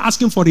 People are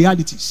asking for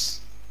realities.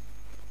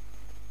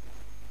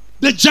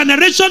 The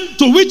generation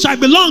to which I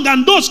belong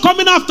and those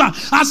coming after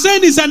are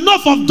saying it's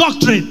enough of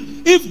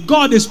doctrine. If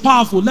God is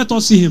powerful, let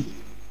us see him.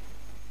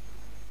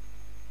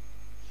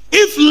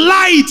 If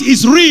light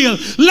is real,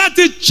 let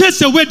it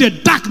chase away the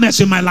darkness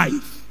in my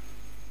life.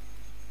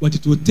 But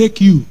it will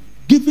take you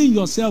giving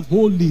yourself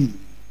wholly.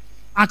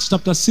 Acts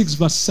chapter 6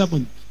 verse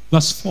 7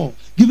 verse 4.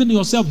 Giving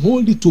yourself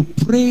wholly to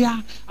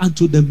prayer and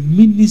to the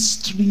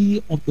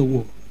ministry of the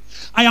word.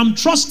 I am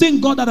trusting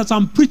God that as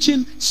I'm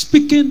preaching,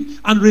 speaking,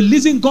 and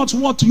releasing God's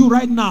word to you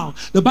right now,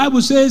 the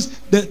Bible says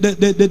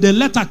the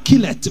letter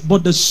killeth,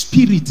 but the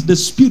spirit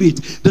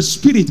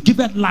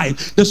giveth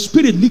life. The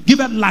spirit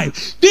giveth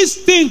life.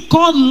 This thing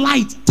called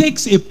light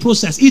takes a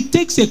process. It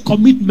takes a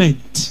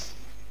commitment.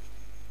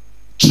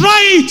 Try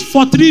it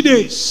for 3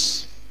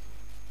 days.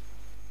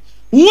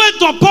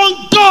 Wait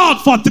upon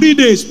God for 3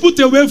 days. Put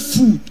away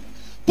food.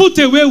 Put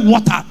away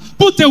water.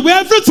 Put away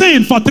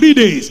everything for 3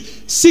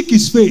 days. Seek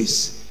his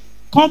face.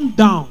 Come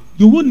down.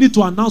 you won't need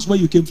to announce where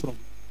you came from.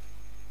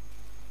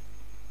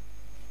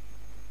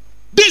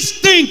 This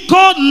thing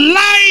called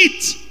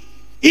light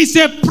is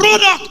a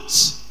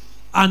product,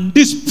 and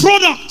this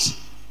product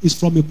is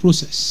from a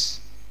process.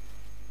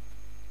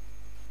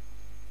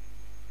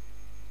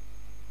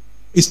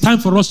 It's time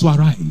for us to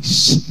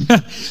arise.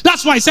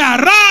 That's why I say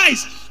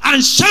arise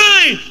and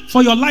shine,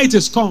 for your light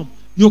is come.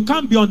 You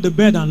can't be on the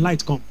bed and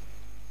light come.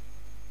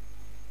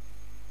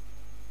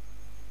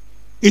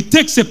 It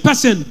takes a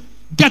person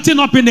getting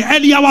up in the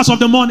early hours of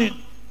the morning.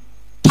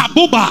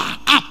 Tabuba,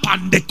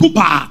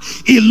 apandekuba,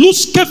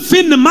 iluske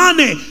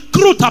finmane,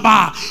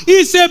 krutaba.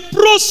 It's a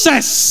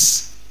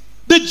process.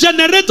 The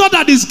generator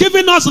that is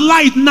giving us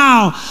light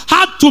now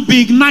had to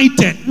be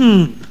ignited.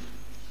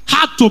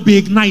 Had to be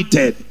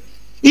ignited.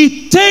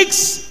 It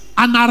takes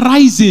an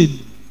arising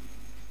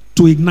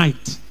to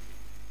ignite.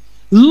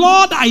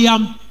 Lord, I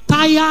am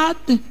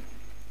tired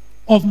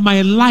of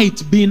my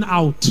light being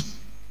out.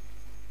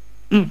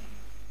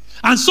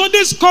 And so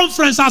this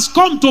conference has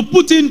come to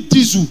put in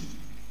diesel.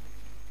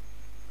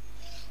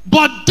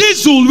 But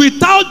diesel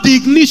without the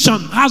ignition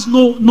has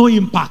no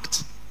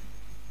impact.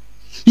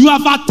 You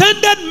have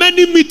attended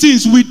many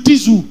meetings with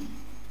diesel,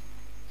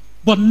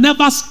 but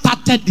never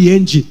started the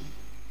engine.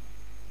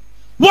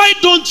 Why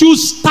don't you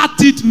start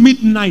it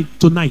midnight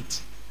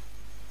tonight?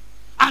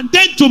 And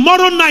then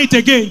tomorrow night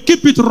again,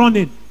 keep it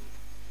running.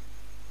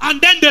 And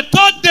then the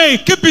third day,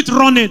 keep it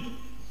running.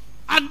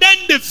 And then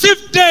the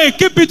fifth day,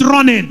 keep it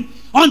running.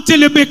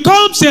 Until it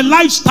becomes a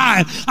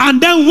lifestyle.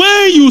 And then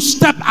when you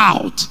step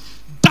out,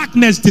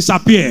 darkness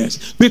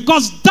disappears.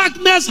 Because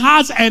darkness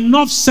has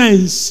enough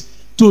sense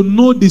to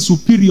know the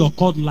superior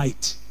called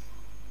light.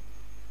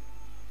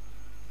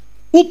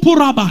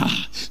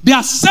 Upuraba. There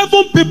are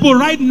 7 people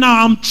right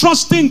now. I'm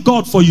trusting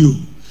God for you.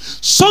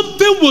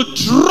 Something will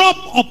drop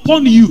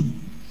upon you.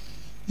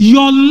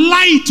 Your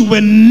light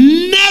will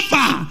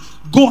never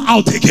go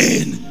out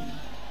again.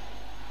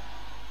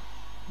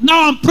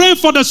 Now I'm praying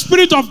for the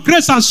spirit of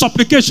grace and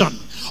supplication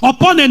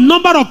upon a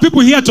number of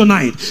people here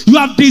tonight. You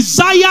have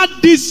desired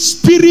this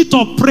spirit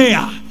of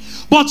prayer,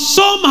 but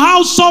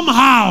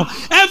somehow,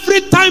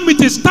 every time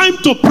it is time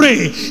to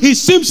pray, it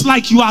seems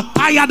like you are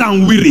tired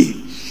and weary.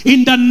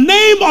 In the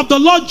name of the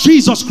Lord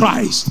Jesus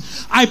Christ,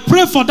 I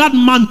pray for that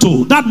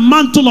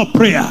mantle of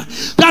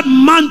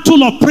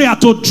prayer,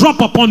 to drop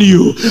upon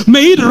you.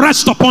 May it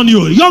rest upon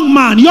you. Young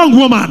man, young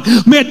woman,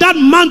 may that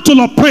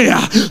mantle of prayer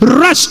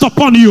rest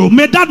upon you.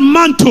 May that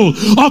mantle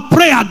of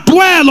prayer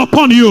dwell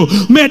upon you.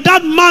 May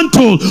that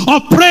mantle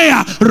of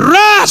prayer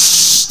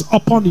rest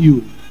upon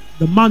you.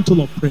 The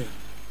mantle of prayer.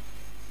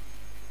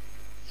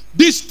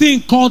 This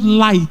thing called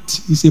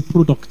light is a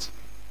product.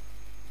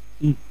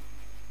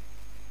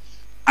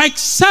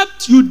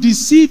 Except you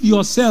deceive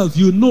yourself,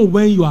 you know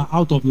when you are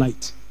out of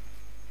light.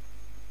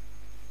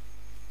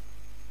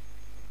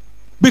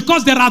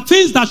 Because there are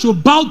things that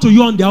should bow to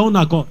you on their own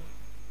accord.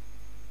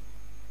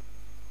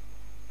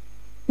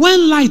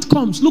 When light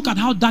comes, look at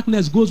how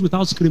darkness goes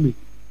without screaming.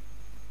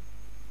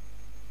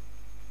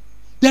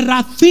 There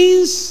are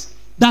things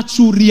that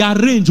should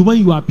rearrange when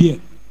you appear.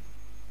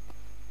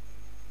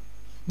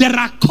 There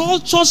are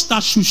cultures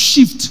that should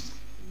shift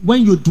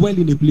when you dwell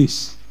in a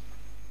place.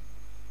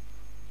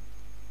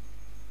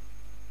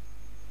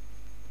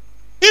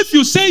 If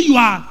you say you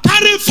are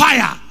carrying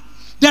fire,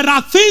 there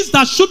are things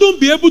that shouldn't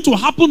be able to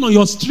happen on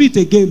your street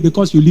again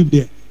because you live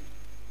there.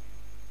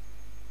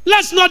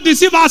 Let's not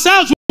deceive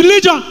ourselves with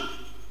religion.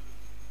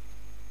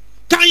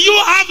 Can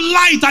you have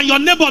light and your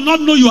neighbor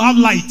not know you have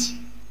light?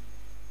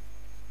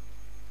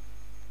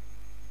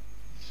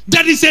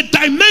 There is a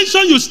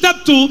dimension you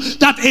step to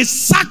that a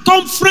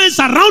circumference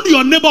around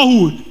your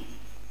neighborhood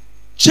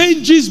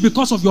changes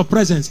because of your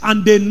presence,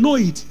 and they know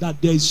it,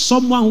 that there is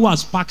someone who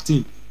has packed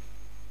in.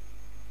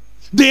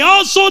 They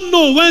also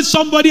know when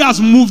somebody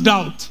has moved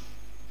out,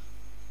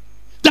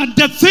 that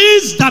the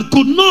things that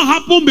could not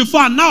happen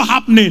before are now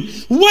happening.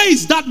 Where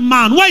is that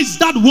man? Where is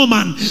that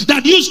woman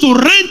that used to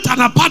rent an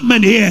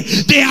apartment here?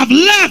 They have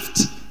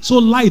left. So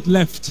light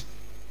left.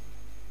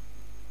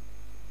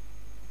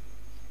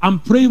 I'm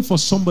praying for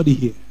somebody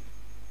here.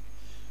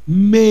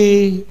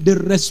 May the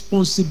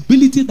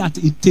responsibility that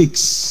it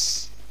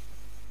takes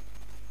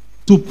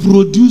to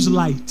produce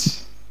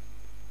light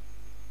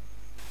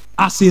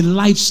as a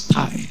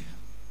lifestyle,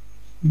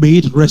 may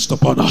it rest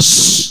upon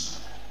us.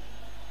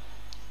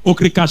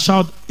 Okrika,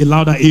 shout a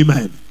louder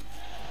amen.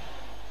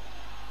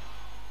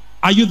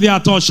 Are you there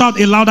at all? Shout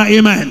a louder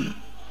amen.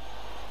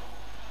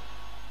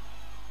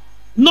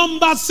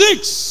 Number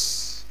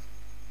 6.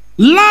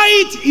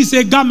 Light is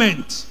a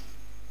garment.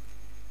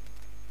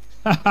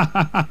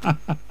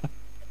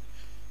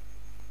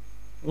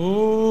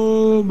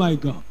 Oh my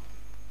God.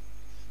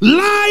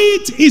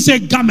 Light is a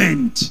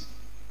garment.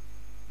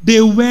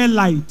 They wear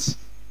light.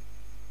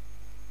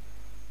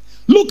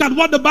 Look at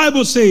what the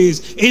Bible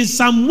says in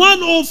Psalm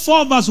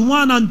 104 verse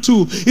 1 and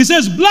 2. It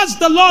says, bless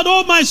the Lord,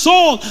 O my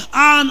soul,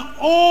 and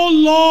O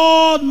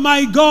Lord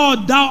my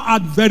God, thou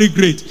art very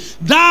great.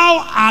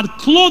 Thou art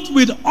clothed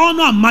with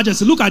honor and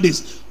majesty. Look at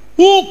this.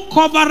 Who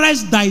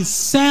coverest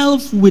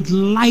thyself with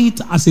light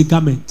as a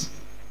garment?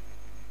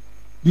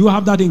 Do you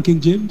have that in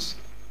King James?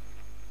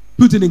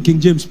 Put it in King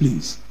James,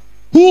 please.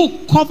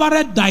 Who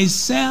covereth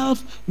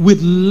thyself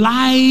with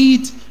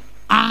light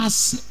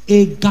as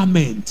a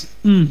garment?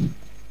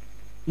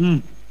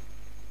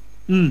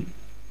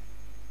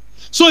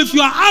 So if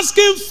you are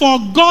asking for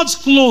God's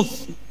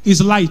cloth,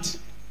 is light.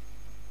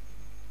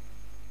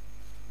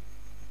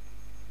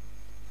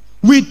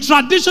 We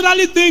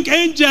traditionally think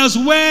angels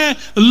wear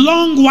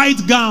long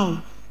white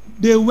gown.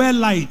 They wear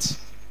light.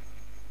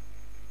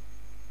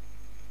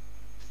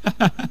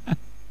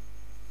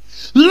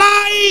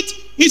 Light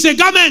is a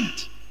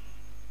garment.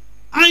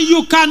 And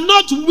you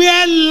cannot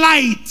wear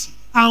light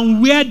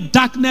and wear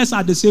darkness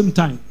at the same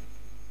time.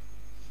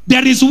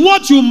 There is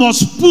what you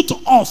must put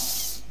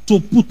off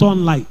to put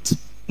on light.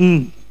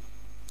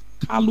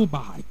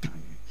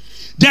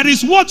 There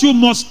is what you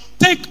must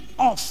take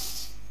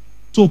off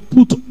to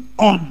put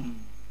on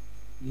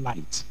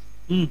light.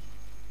 The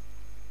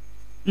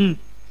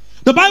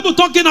Bible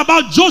talking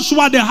about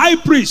Joshua the high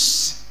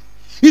priest.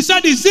 He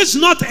said, is this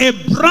not a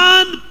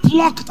brand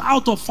plucked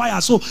out of fire?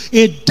 So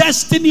a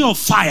destiny of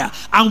fire.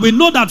 And we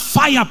know that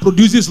fire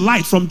produces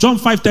light from John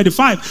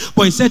 5:35.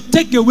 But he said,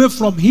 take away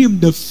from him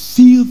the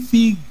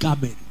filthy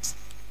garment.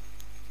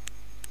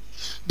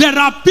 There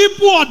are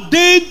people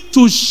ordained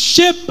to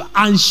shape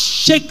and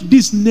shake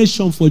this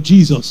nation for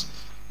Jesus.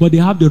 But they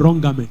have the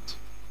wrong garment.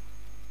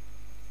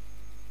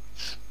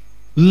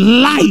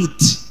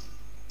 Light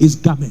is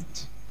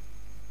garment.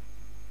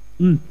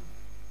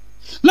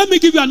 Let me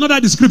give you another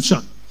description.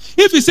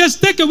 If it says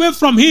take away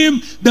from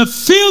him the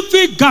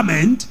filthy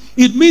garment,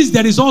 it means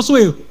there is also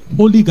a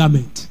holy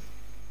garment.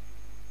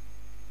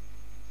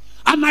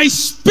 And I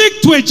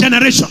speak to a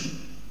generation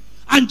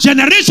and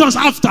generations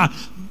after,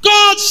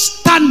 God's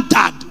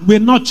standard will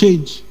not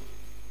change.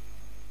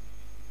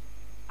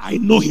 I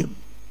know him.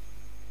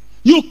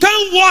 You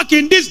can't walk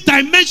in this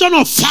dimension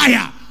of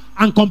fire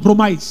and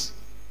compromise.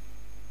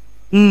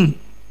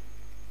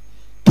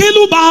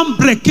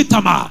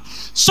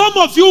 Some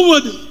of you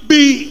would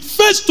be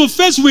face to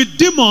face with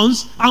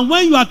demons, and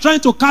when you are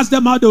trying to cast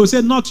them out, they will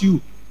say, not you.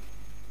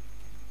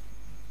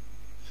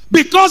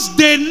 Because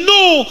they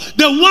know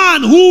the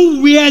one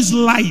who wears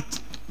light.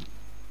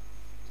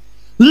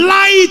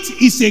 Light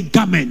is a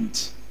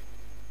garment.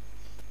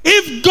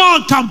 If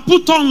God can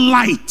put on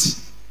light,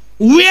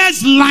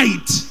 wears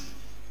light,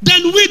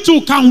 then we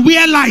too can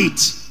wear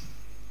light.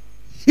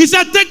 He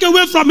said, take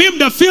away from him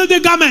the filthy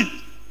garment.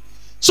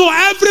 So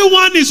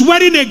everyone is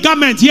wearing a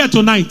garment here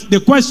tonight. The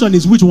question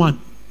is, which one?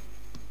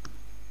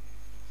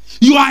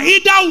 You are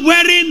either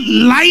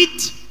wearing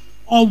light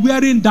or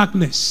wearing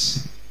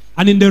darkness.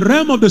 And in the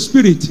realm of the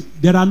spirit,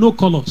 there are no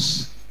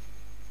colors.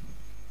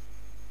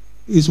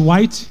 It's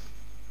white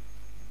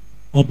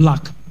or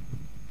black.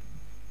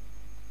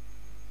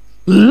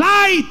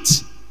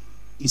 Light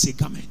is a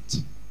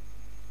garment.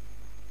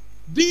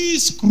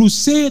 This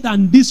crusade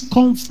and this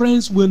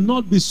conference will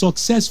not be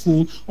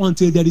successful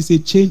until there is a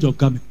change of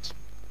garment.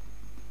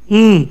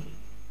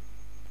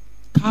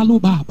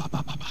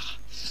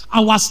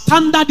 Our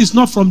standard is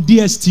not from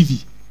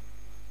DSTV.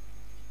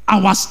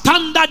 Our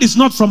standard is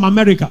not from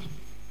America.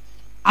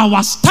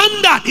 Our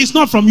standard is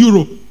not from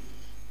Europe.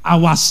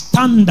 Our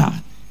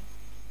standard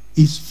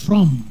is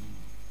from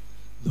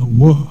the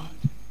Word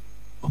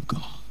of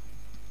God.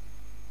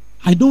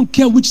 I don't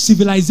care which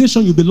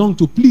civilization you belong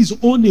to. Please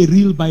own a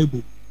real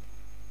Bible.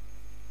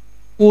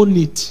 Own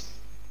it.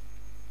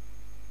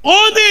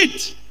 Own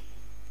it.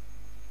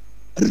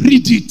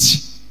 Read it.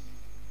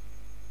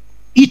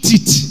 Eat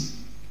it.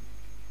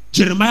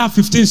 Jeremiah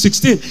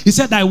 15:16. He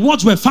said, thy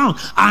words were found,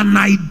 and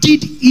I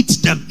did eat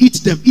them, eat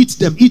them, eat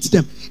them, eat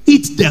them,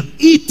 eat them,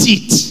 eat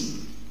it.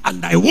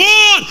 And thy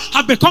word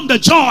have become the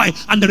joy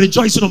and the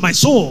rejoicing of my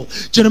soul.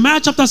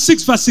 Jeremiah chapter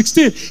 6 verse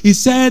 16. He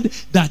said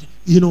that,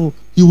 he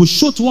will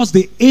show to us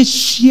the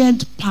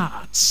ancient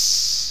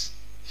paths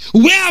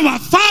where our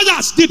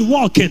fathers did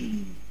walk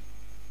in.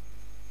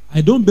 I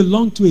don't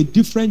belong to a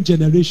different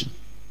generation.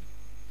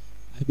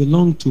 I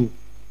belong to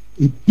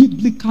a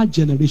biblical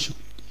generation.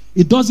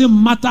 It doesn't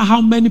matter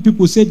how many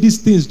people say these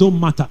things don't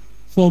matter.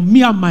 For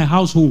me and my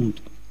household,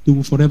 they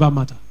will forever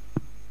matter.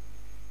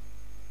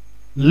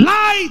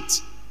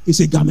 Light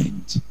is a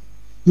garment.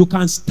 You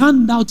can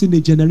stand out in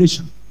a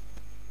generation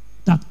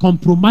that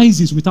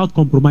compromises without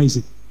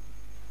compromising.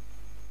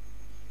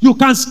 You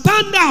can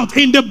stand out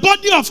in the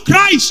body of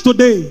Christ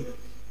today.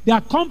 There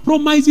are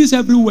compromises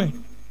everywhere.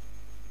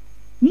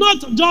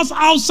 Not just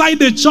outside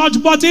the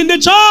church, but in the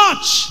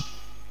church.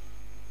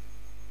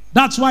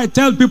 That's why I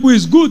tell people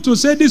it's good to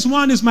say this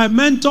one is my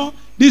mentor,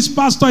 this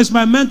pastor is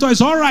my mentor, it's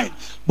all right.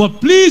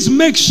 But please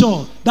make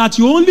sure that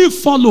you only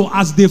follow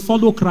as they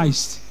follow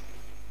Christ.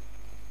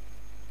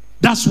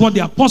 That's what the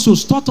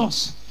apostles taught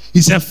us.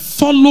 He said,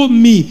 follow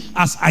me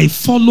as I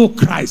follow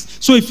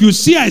Christ. So if you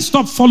see I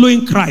stop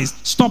following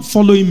Christ, stop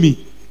following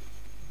me.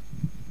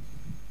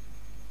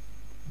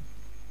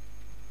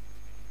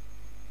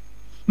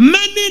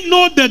 Many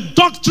know the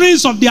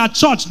doctrines of their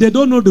church. They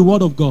don't know the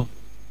word of God.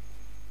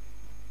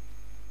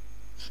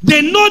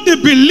 They know the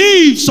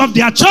beliefs of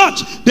their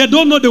church. They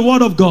don't know the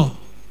word of God.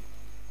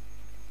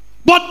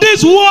 But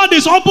this word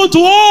is open to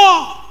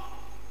all.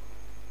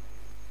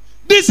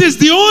 This is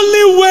the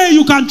only way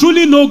you can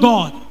truly know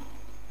God.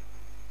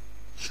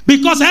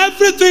 Because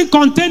everything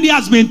contained here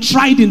has been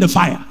tried in the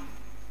fire.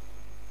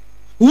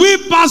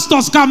 We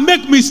pastors can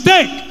make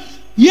mistakes.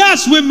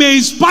 Yes, we may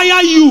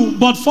inspire you,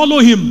 but follow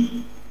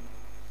him.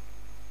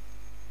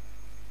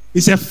 He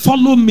said,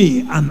 follow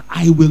me and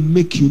I will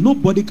make you.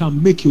 Nobody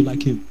can make you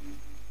like him.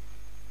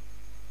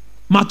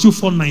 Matthew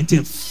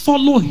 4:19.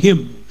 Follow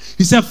him.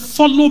 He said,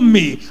 follow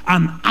me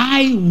and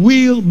I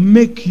will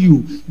make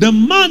you. The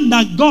man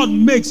that God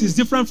makes is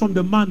different from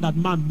the man that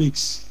man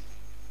makes.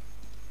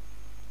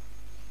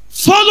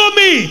 Follow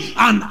me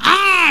and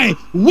I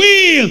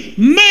will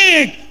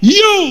make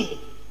you.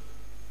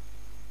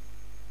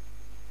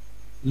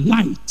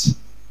 Light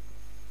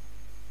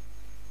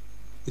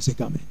is a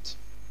garment.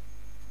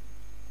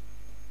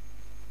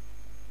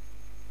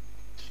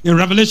 In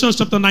Revelation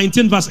chapter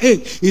 19 verse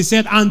 8, he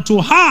said, and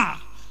to her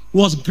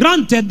was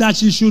granted that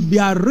she should be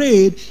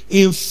arrayed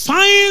in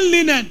fine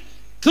linen,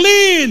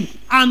 clean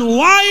and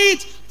white,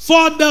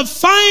 for the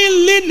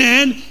fine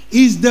linen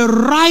is the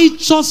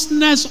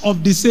righteousness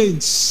of the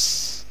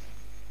saints.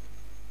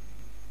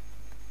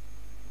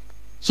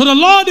 So the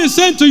Lord is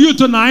saying to you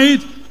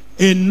tonight,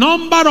 a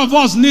number of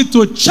us need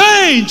to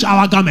change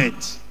our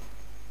garment.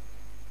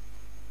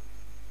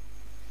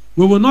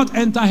 We will not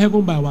enter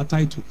heaven by our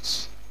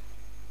titles.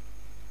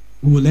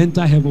 We will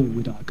enter heaven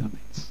with our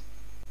garments.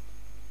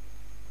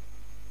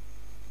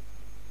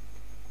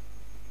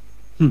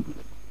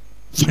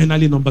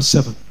 Finally, number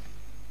 7.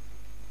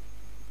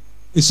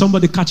 Is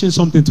somebody catching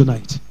something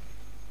tonight?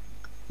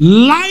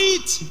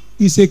 Light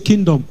is a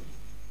kingdom.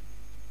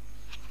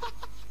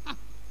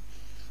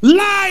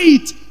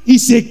 Light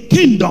is a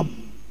kingdom.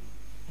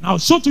 I'll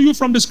show to you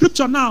from the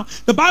scripture now.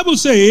 The Bible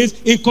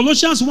says in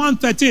Colossians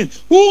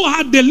 1:13, who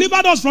had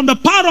delivered us from the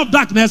power of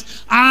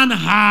darkness and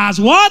has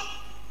what?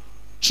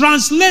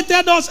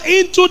 Translated us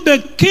into the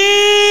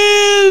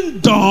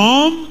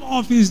kingdom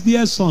of his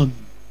dear son.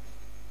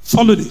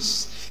 Follow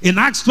this. In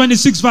Acts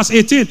 26 verse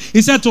 18,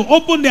 he said to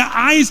open their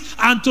eyes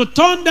and to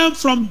turn them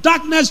from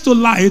darkness to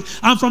light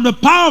and from the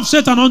power of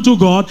Satan unto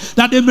God,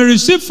 that they may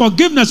receive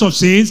forgiveness of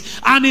sins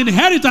and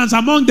inheritance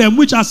among them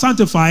which are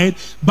sanctified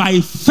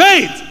by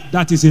faith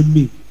that is in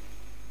me.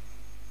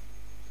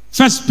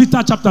 1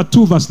 Peter chapter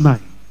 2 verse 9.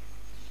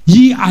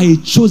 Ye are a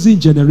chosen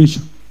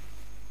generation,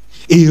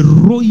 a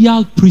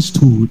royal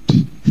priesthood,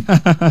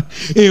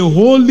 a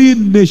holy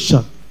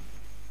nation,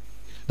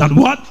 that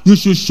what? You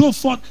should show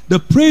forth the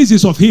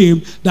praises of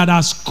him that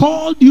has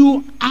called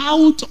you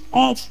out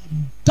of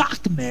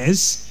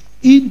darkness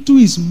into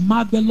his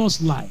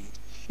marvelous light.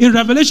 In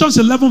Revelation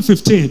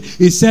 11:15,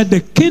 he said, the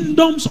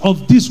kingdoms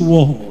of this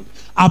world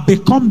are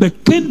become the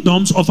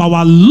kingdoms of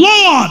our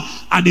Lord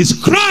and his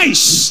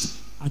Christ,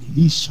 and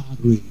he shall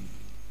reign.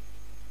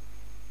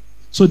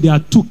 So there are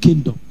two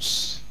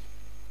kingdoms.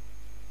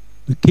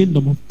 The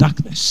kingdom of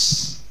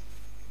darkness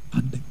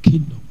and the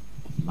kingdom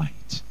of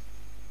light.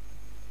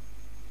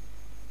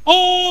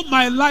 Oh,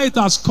 my light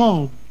has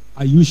come.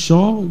 Are you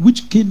sure?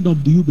 Which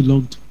kingdom do you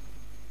belong to?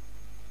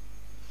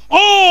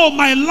 Oh,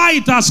 my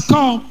light has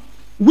come.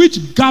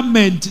 Which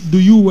garment do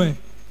you wear?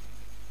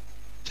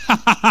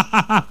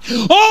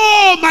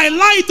 Oh, my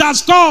light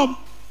has come.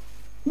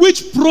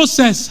 Which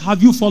process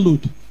have you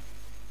followed?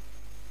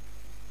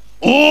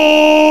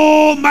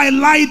 Oh, my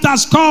light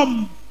has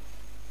come.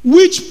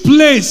 Which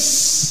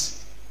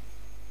place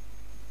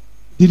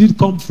did it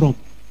come from?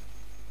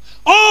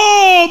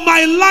 Oh,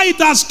 my light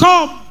has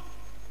come.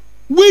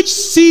 Which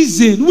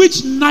season,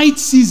 which night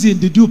season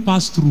did you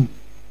pass through?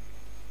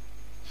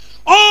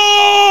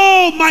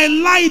 Oh, my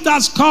light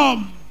has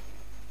come.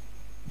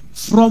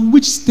 From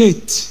which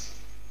state?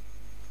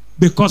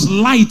 Because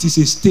light is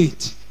a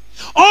state.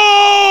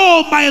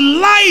 Oh, my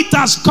light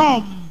has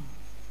come.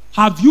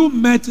 Have you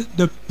met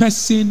the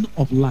person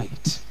of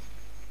light?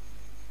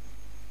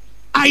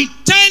 I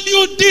tell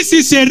you, this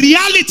is a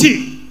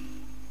reality.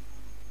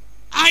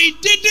 I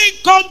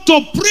didn't come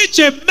to preach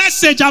a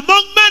message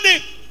among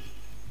many.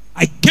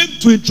 I came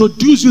to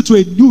introduce you to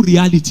a new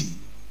reality.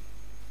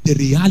 The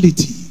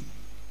reality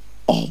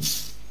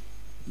of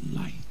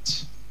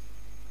light.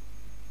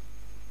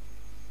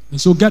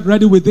 And so get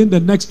ready within the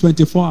next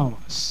 24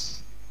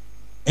 hours.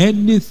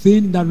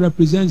 Anything that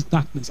represents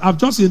darkness. I've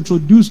just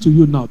introduced to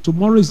you now.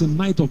 Tomorrow is the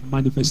night of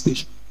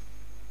manifestation.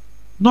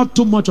 Not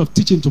too much of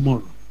teaching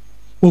tomorrow.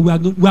 But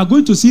we are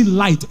going to see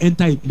light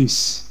enter a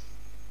place.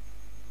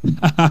 We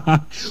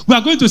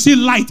are going to see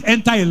light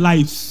enter a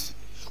life.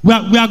 We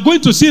are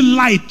going to see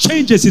light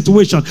change a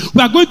situation.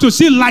 We are going to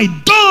see light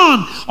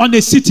dawn on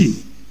a city.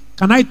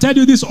 Can I tell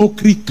you this?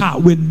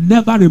 Okrika will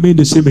never remain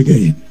the same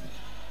again.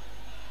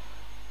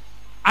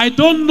 I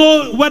don't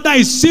know whether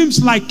it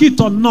seems like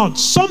it or not.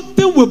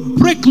 Something will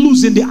break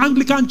loose in the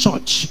Anglican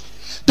church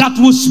that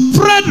will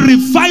spread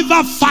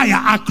revival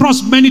fire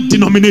across many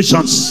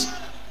denominations.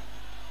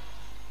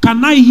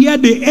 Can I hear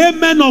the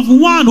amen of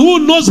one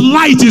who knows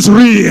light is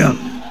real?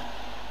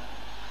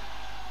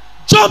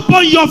 Jump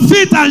on your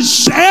feet and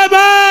shame.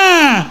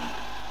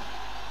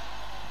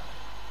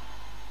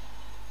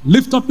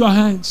 Lift up your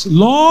hands.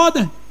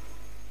 Lord,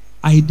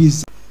 I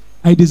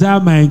desire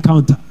my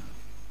encounter.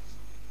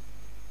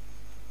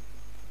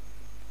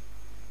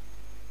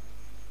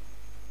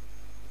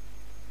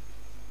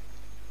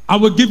 I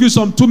will give you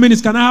some 2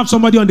 minutes. Can I have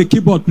somebody on the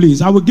keyboard,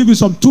 please? I will give you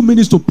some 2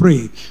 minutes to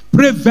pray.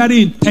 Pray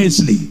very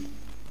intensely.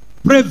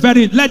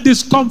 Let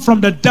this come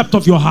from the depth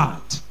of your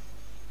heart.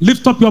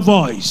 Lift up your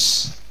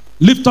voice.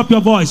 Lift up your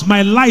voice.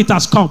 My light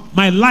has come.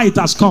 My light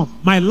has come.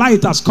 My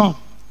light has come.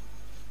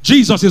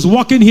 Jesus is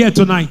walking here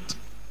tonight.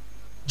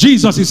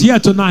 Jesus is here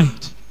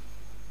tonight.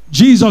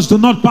 Jesus, do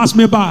not pass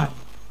me by.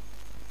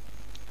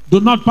 Do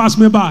not pass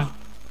me by.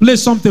 Play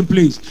something,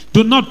 please.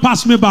 Do not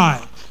pass me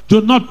by. Do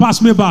not pass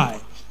me by.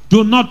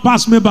 Do not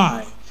pass me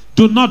by.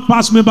 Do not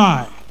pass me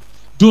by.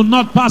 Do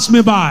not pass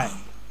me by.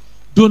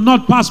 Do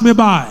not pass me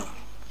by.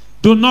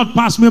 Do not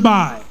pass me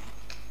by.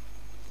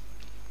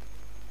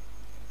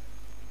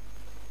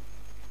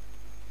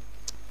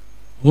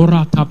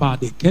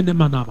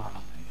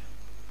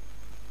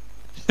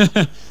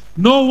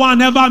 No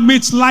one ever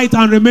meets light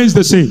and remains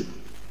the same.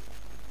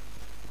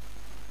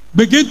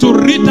 Begin to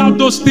read out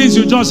those things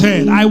you just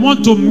heard. I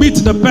want to meet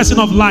the person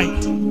of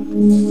light.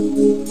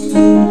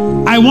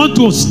 I want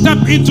to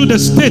step into the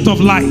state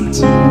of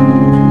light.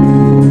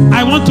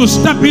 I want to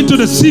step into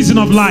the season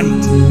of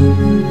light.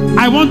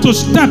 I want to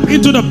step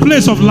into the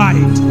place of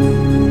light.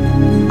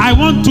 I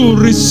want to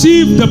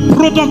receive the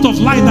product of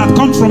light that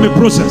comes from a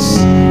process.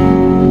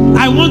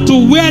 I want to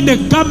wear the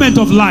garment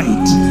of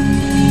light.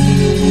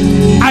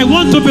 I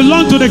want to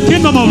belong to the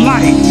kingdom of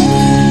light.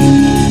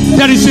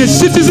 There is a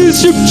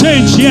citizenship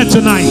change here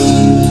tonight.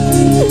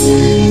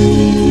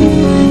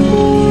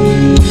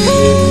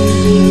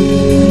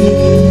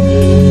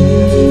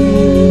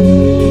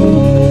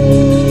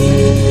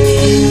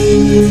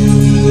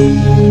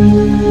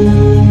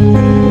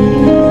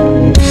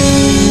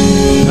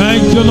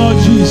 Thank you, Lord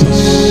Jesus.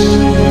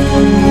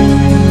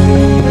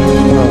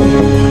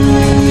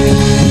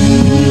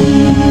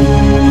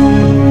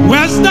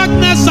 Where's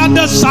darkness at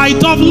the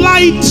sight of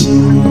light?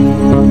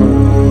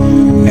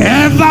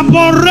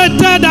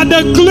 Evaporated at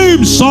the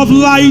glimpse of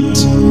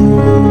light.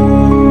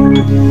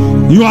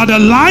 You are the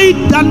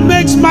light that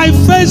makes my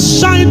face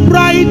shine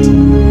bright,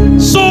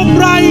 so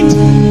bright.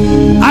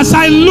 As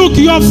I look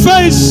your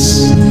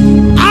face,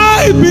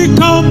 I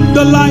become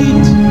the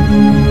light.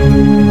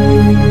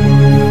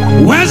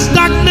 Where's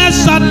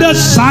darkness at the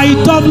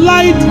sight of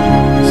light?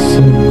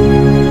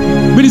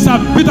 Minister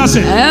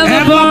Peterson.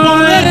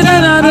 Evaporated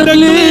at the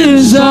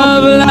glimpse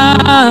of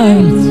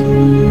light.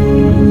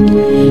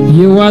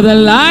 You are the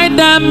light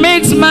that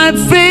makes my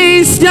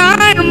face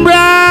shine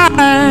bright.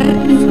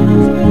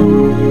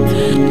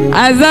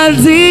 As I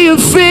see your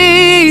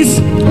face,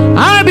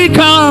 I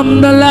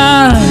become the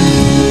light.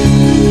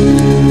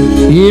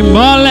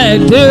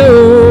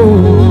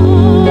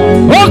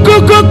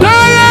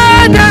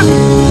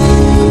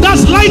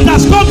 That's light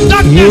has come,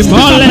 darkness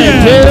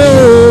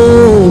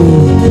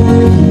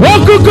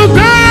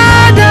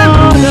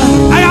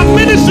I am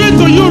ministering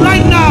to you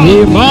right now.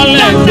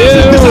 Darkness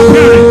is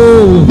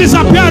disappearing.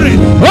 Disappearing.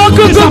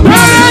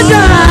 Disappearing.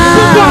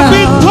 People are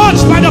being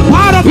touched by the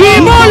power of God.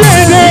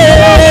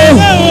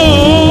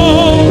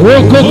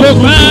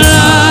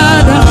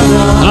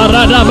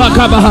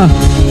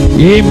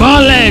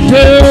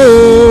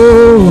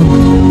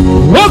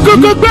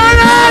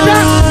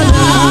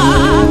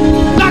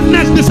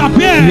 Darkness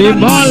disappeared.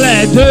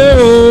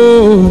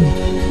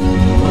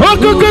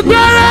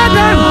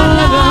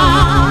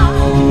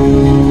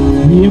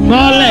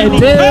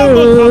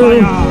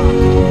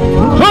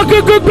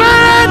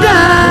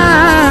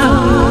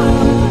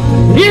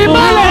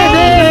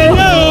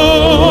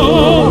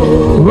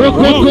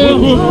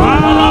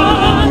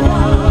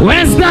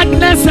 Where's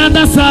darkness on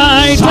the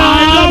side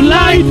of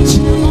light?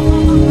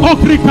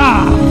 Okrika.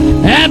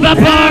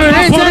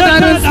 Evaporated at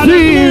the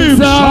streams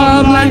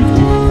of light.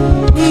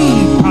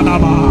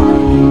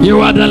 You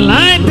are the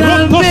light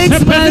that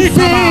makes my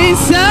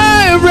face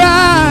shine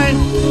bright.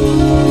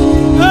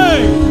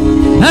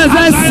 As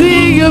I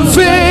see your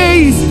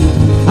face,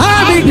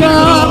 I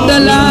become the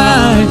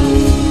light.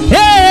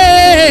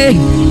 Hey,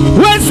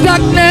 where's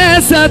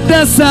darkness at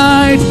the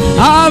side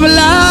of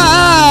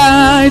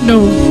light?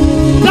 No,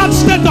 that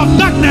state of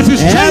darkness is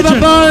changing.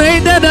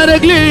 Evaporated at the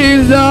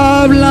glimpse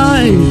of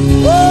light.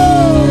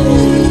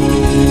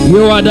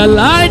 You are the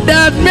light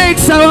that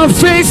makes our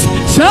face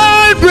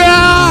shine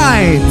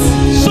bright.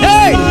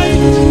 Hey,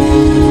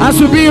 as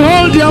we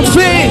behold your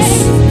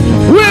face,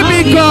 we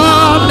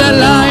become the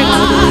light.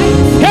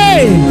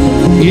 Hey,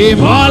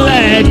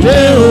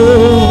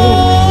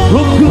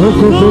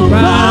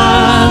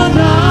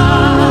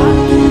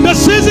 the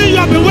season you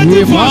have been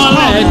waiting for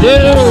has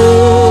come.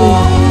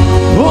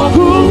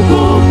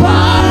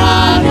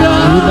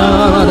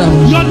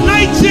 Your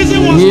night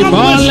season was not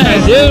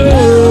wasted.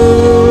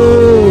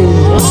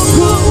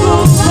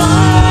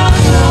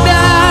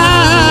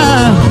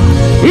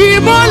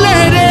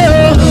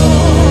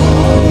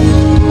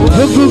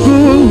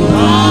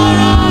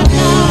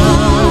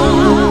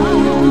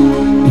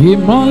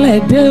 Ìmọ́lẹ̀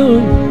dé o.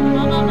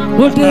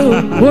 Ó dé o.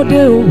 Ó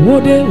dé o. Ó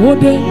dé. Ó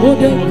dé. Ó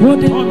dé. Ó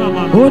dé.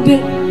 Ó dé.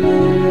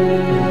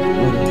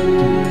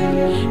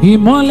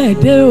 Ìmọ́lẹ̀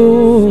dé o.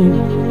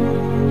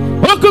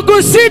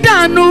 Òkùnkùn sí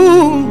dànù.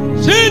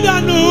 Sí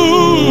dànù.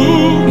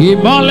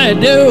 Ìmọ́lẹ̀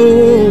dé o.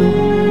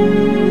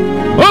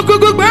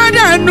 Òkùnkùn gbá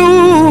dànù.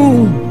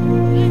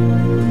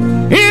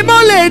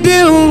 Ìmọ́lẹ̀ dé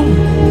o.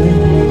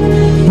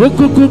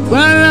 Òkùnkùn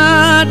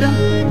gbárádà.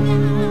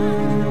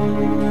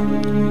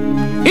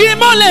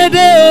 Ìmọ́lẹ̀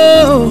dé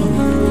o.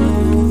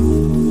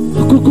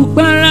 Òkùnkùn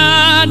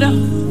gbárádà.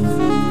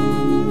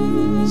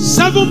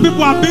 7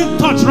 people are being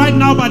touched right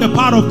now by the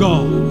power of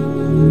God.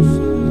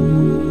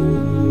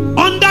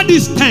 Under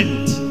this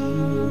tent,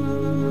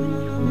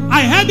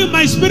 I heard in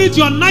my spirit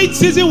your night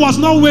season was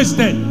not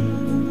wasted.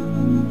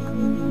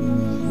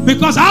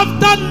 Because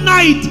after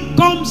night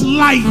comes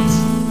light.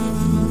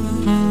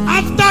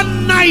 After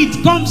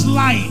night comes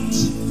light.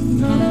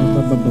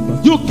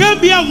 You came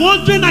here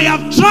wondering, I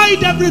have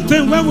tried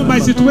everything. When will my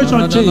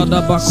situation change?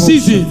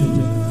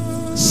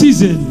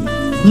 Season.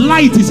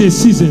 Light is a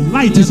season.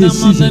 Light is a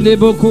season.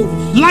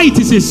 Light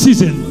is a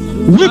season.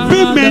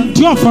 Weeping may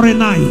endure for a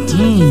night.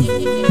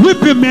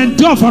 Weeping may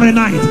endure for a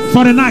night.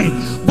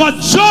 But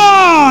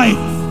joy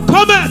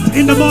cometh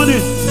in the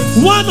morning.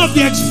 One of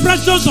the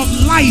expressions of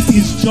light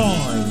is joy.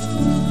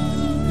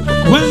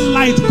 When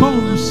light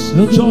comes,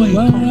 joy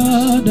comes.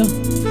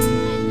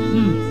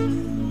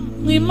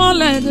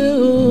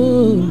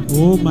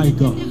 Oh my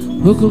God.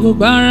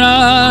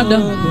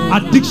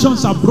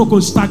 Addictions are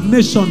broken,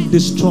 stagnation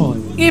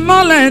destroyed,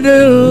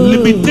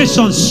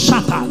 limitations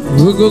shattered.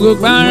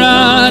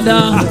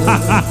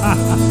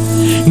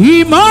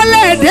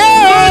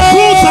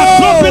 Fools are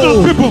dropping on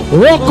people.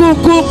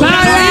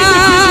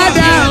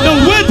 The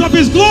weight of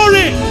His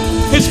glory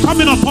is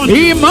coming upon you.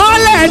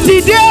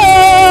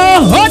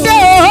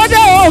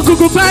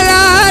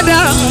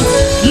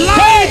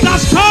 Light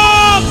has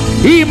come.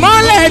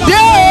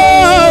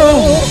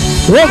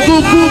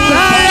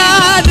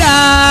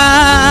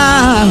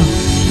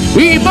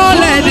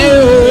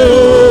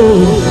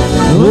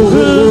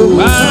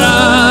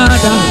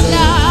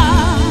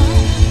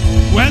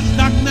 Where's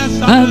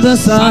darkness at the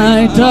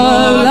sight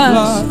of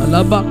light?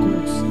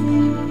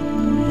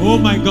 Oh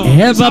my God.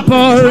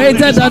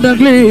 Evaporated at the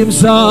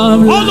glimpse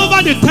of all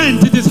over the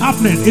tent. It is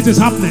happening. It is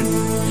happening.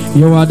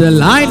 You are the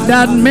light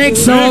that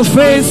makes our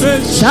face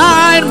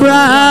shine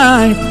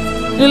bright.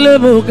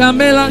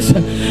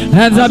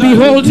 As I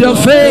behold your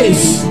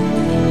face,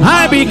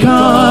 I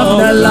become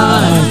the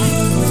light.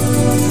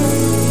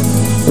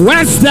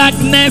 Where's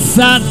darkness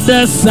at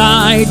the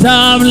sight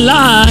of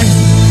light?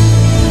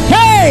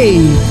 Hey!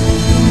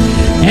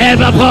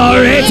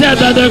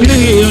 Evaporated at the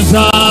gleams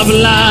of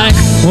light.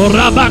 You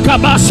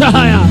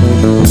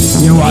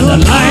are the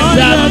light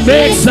that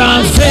makes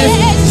our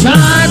face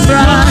shine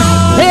bright.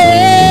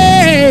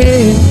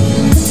 Hey!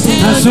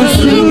 As I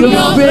see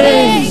your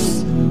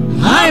face,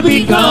 I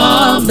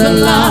become the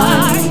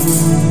light.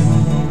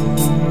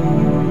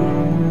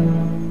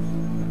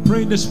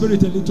 Pray in the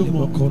Spirit a little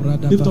more.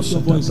 Lift up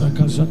your voice.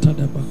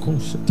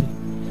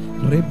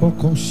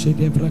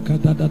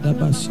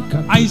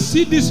 I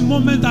see this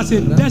moment as a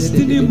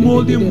destiny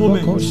molding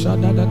moment.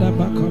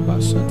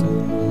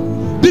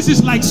 This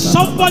is like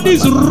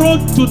somebody's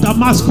road to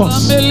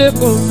Damascus.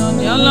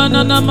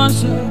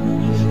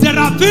 There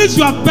are things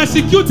you have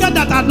persecuted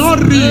that are not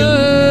real.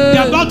 They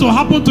are about to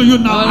happen to you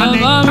now. An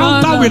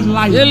encounter with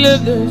light.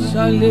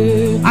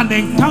 An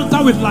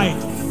encounter with light.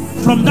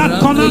 From that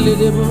corner,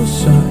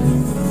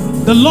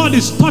 the Lord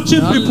is touching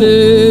people.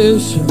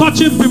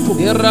 Touching people.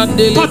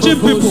 Touching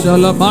people.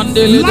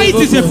 Light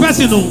is a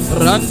person.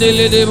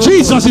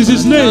 Jesus is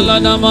His name.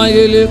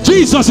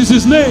 Jesus is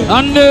His name.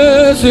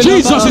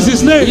 Jesus is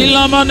His name.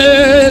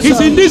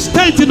 He's in this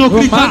tent in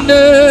Okrika.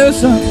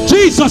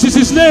 Jesus is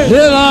His name.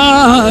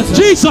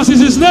 Jesus is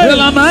His name.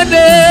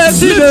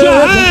 Lift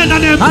your hand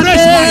and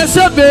embrace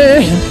light.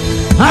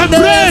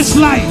 Embrace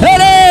light.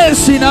 The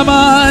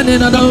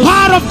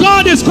power of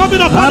God is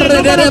coming upon the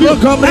number of you.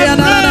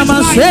 Embrace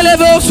light.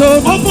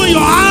 Open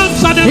your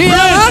arms and embrace.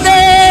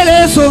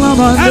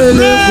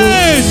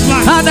 Embrace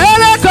light.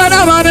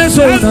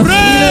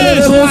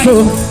 Embrace light.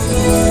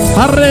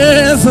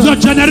 Your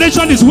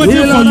generation is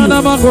waiting for you.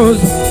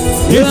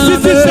 A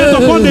city set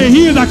upon a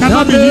hill that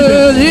cannot be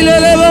hidden.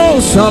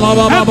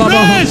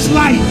 Embrace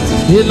light.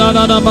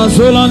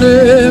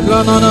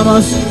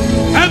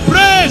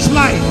 Embrace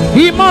light.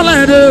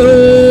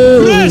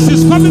 Grace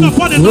is coming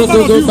upon a number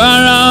of you to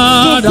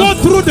go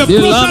through the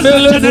process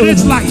that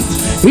generates light.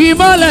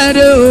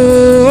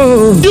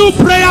 New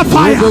prayer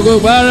fire.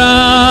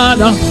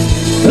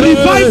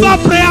 Revival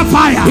prayer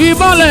fire.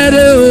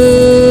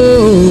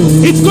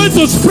 It's going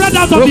to spread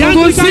out of the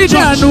Anglican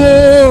church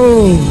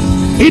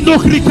in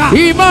Okrika.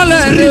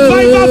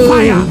 Revival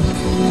fire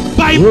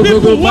by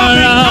people who have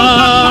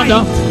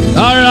encountered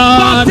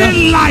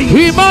light. Battle light.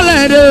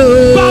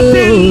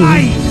 Battle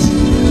light.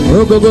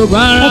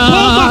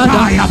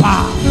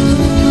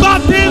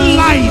 Battle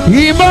light.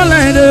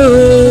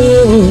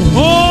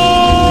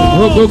 Oh,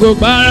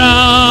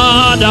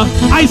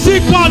 I see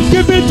God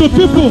giving to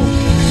people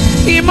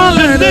the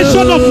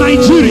nation of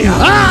Nigeria.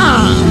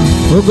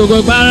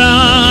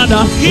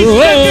 He's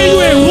making you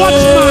a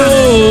watchman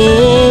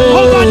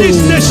over this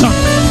nation,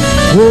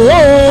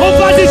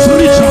 over this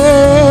region,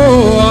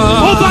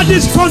 over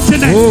this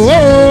continent.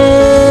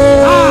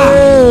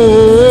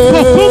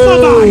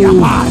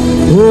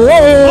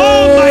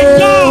 Oh my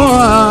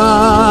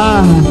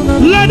God,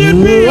 let it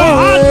be your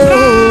heart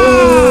cry.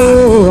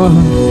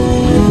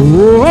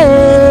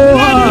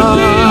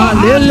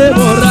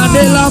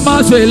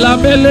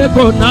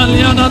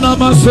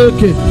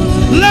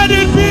 Let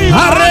it be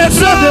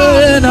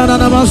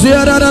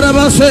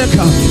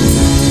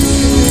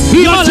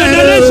your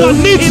generation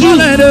needs you.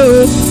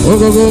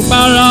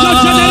 Your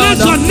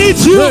generation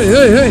needs you.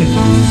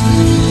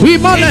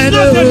 It's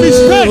not a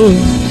mistake.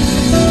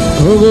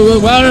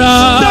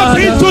 Step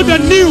into the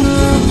new.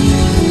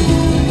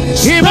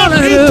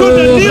 Step into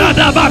the new.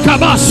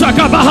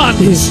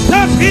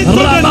 Step into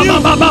the new.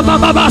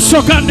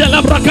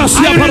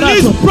 I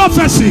release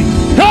prophecy.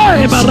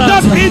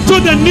 Step into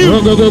the new.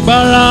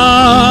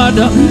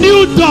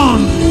 New dawn.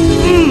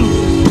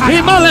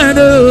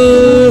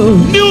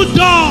 New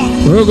dawn.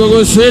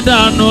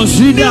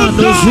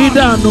 New dawn.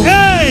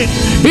 Hey.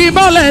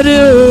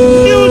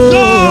 New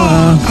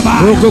dawn.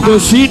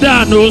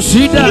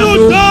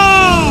 New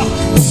dawn.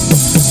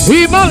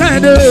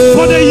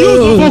 For the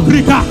youth of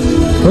Okrika.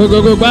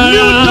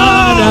 New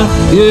dawn.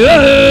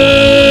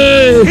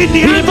 In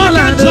the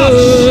Anglican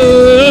church.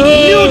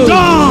 New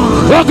dawn.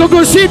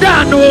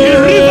 In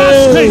Rivers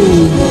State.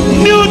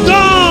 New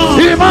dawn.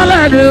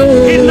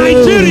 In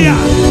Nigeria.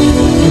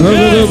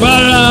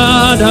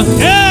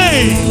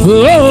 Hey.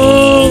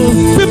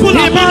 People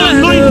have been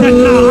anointed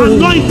now.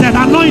 Anointed and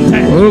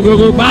appointed.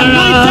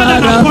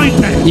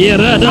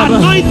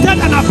 Anointed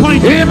and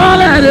appointed.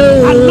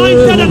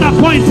 Anointed and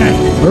appointed.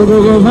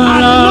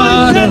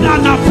 Anointed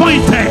and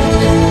appointed.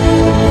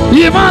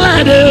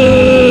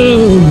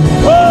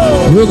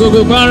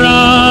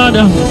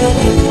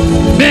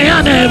 May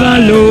I never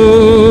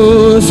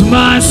lose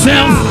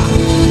myself.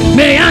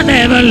 May I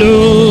never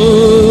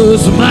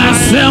lose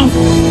myself.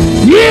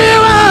 You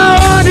are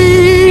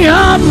worthy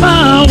of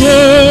my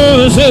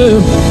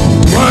worship.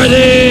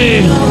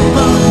 Worthy.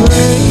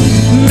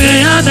 May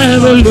I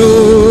never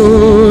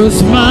lose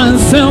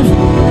myself.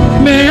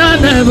 May I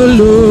never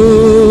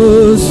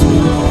lose.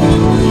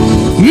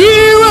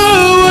 You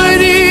are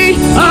worthy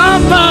of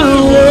my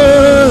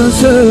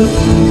worship.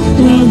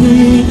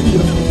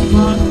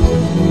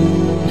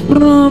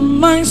 From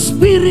my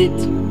spirit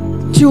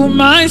to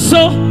my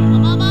soul,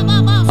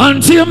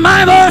 until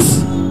my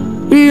voice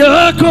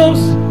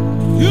echoes.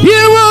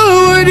 You are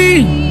worthy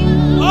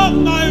of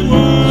my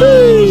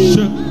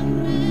worship.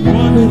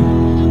 Worthy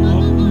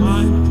of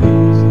my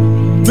praise.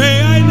 May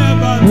I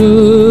never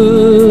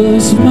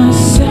lose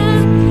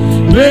myself.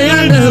 May I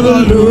never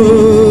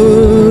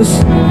lose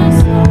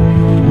myself.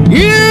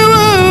 You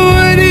are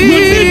worthy.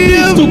 You need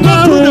this to go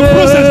through the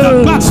process of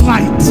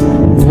backslide.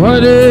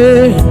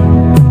 Worthy.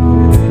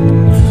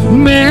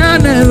 May I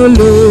never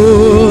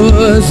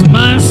lose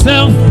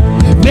myself.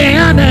 May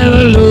I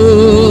never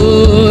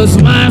lose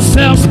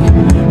myself.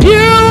 You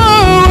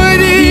are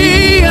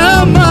worthy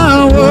of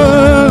my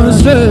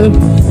worship.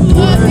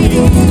 Worthy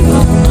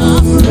of my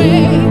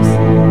praise.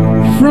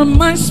 From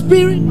my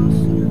spirit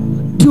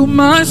to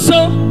my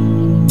soul,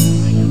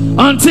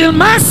 until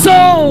my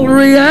soul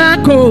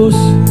re-echoes.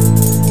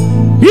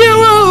 You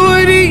are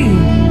worthy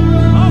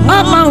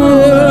of my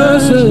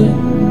worship.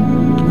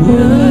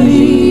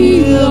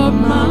 Worthy of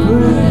my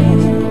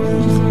praise.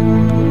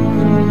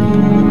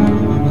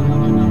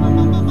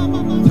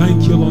 Thank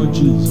you, Lord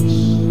Jesus.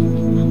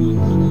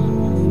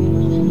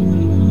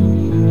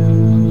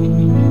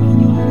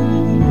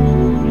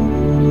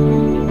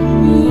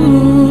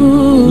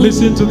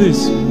 Listen to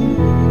this.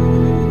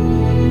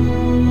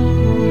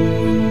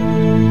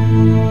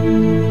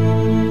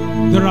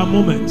 There are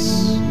moments,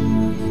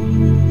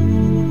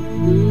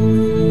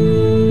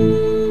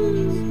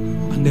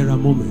 and there are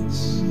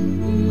moments.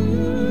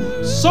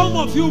 Some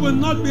of you will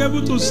not be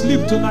able to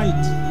sleep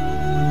tonight.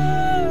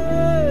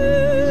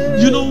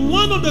 You know,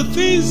 one of the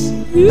things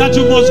that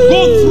you must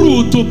go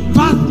through to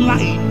pass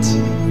light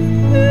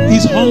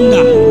is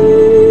hunger.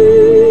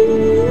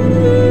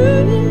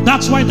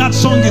 That's why that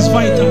song is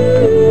vital.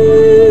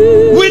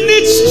 We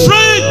need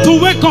strength to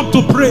wake up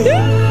to pray.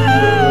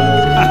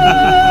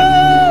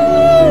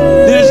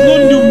 There's no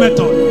new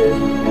method.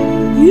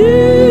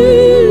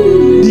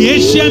 The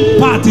ancient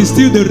path is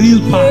still the real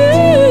path.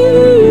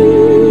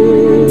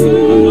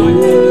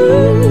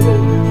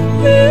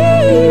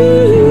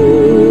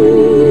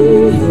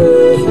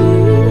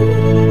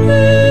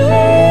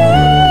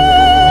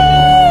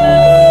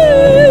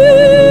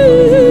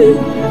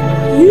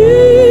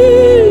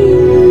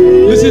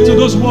 Listen to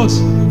those words.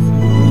 I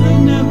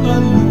never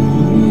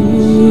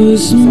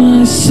lose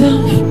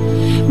myself.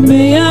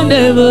 May I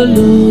never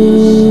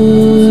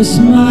lose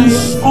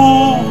myself.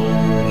 all.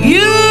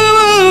 You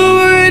are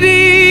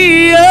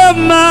worthy of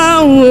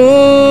my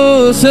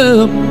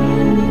worship.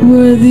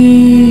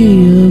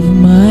 Worthy of my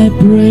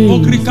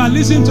Okrika,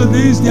 listen to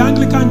this, the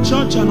Anglican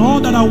Church and all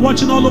that are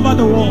watching all over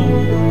the world.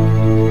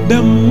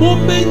 The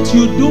moment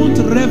you don't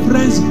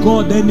reverence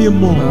God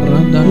anymore,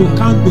 you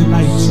can't be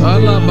light.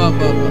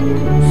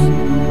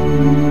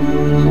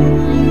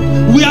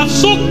 We have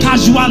so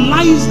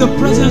casualized the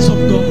presence of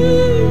God.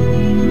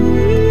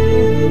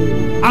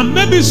 And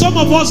maybe some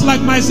of us,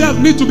 like myself,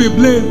 need to be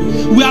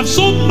blamed. We have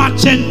so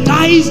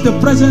merchandised the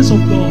presence of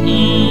God.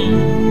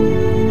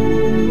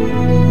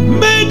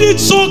 Made it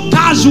so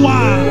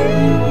casual.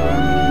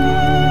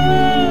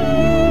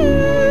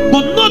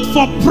 But not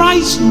for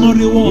price nor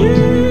reward.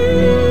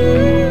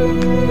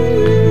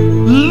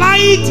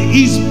 Light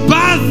is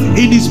birthed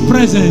in His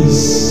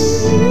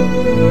presence.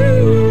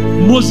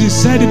 Moses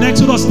said in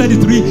Exodus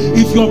 33,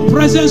 if your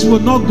presence will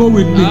not go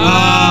with me,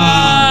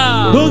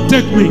 don't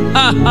take me.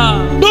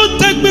 Don't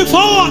take me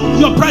forward,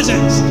 your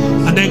presence.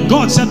 And then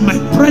God said, my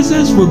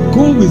presence will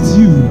go with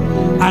you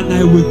and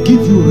I will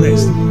give you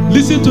rest.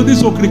 Listen to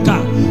this, Okrika.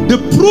 The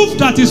proof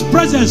that His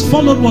presence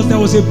followed was there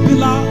was a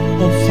pillar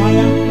of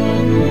fire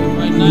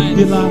and a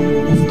pillar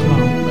of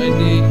cloud.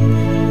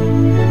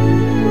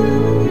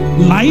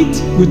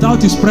 Light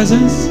without His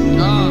presence,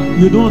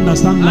 you don't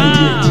understand light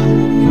yet.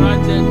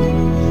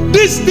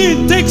 This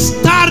thing takes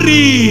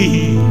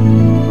tarry.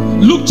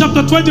 Luke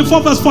chapter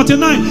 24 verse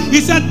 49.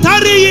 He said,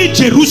 tarry ye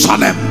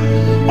Jerusalem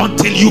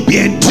until you be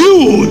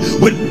endued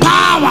with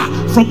power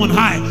from on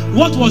high.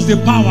 What was the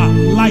power?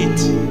 Light.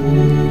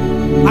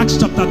 Acts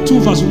chapter 2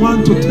 verse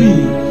 1 to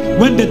 3.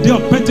 When the day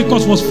of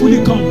Pentecost was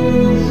fully come,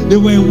 they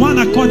were in one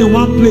accord in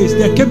one place.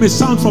 There came a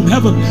sound from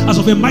heaven as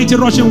of a mighty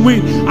rushing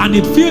wind, and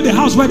it filled the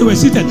house where they were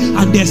seated,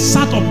 and there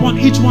sat upon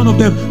each one of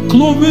them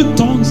cloven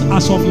tongues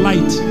as of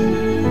light.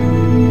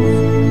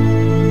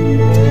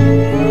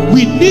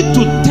 We need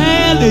to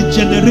tell a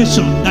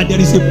generation that there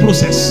is a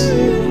process.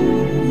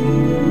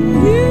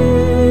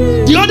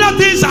 The other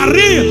things are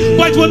real,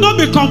 but it will not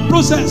become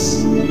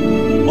process.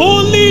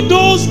 Only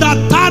those that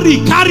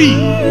tarry, carry.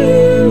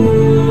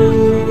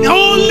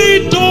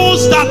 Only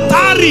those that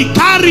tarry,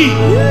 carry.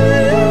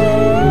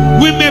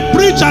 We may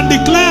preach and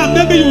declare,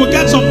 maybe you will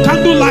get some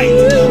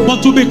candlelight,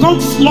 but to become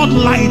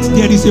floodlight,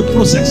 there is a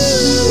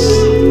process.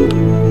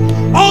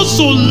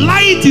 Also,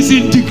 light is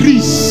in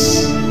degrees.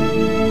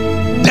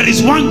 There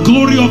is one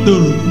glory of the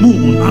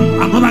moon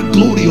and another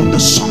glory of the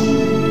sun.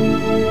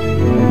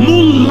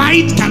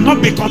 Moonlight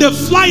cannot become. The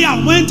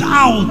flyer went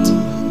out.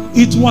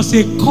 It was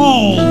a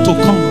call to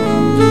come.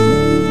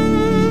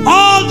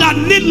 All that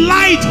need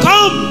light,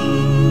 come.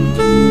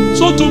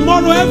 So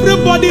tomorrow,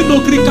 everybody in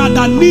Okrika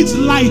that needs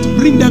light,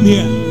 bring them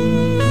here.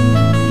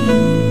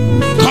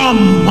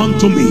 Come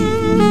unto me.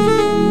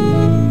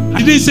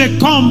 I didn't say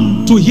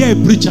come to hear a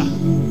preacher.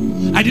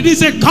 I didn't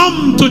say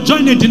come to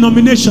join a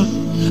denomination.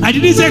 I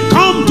didn't say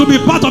come to be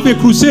part of a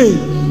crusade.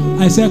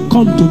 I said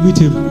come to meet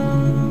Him.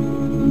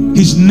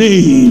 His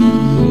name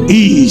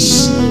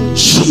is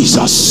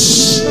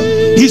Jesus.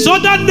 His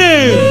other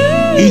name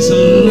is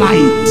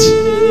light.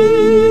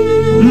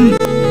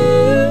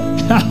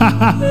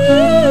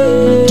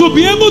 To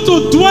be able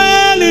to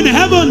dwell in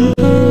heaven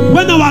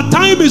when our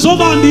time is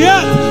over on the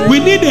earth, we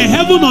need a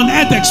heaven on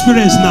earth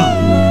experience now.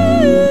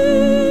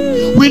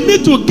 We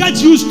need to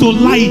get used to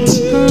light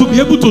to be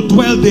able to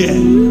dwell there.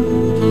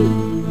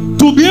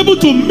 To be able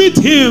to meet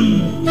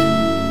Him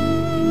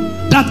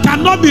that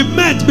cannot be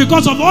met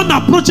because of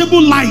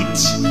unapproachable light.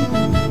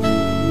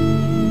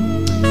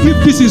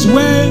 If this is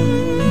where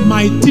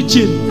my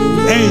teaching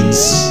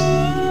ends,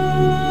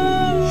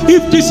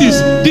 if this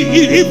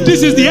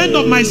is the end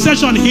of my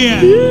session here,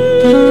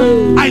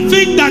 I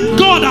think that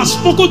God has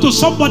spoken to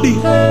somebody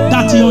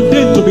that He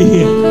ordained to be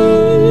here.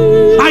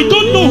 I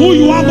don't know who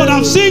you are, but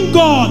I've seen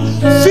God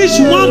fish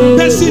one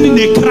person in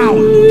a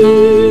crowd.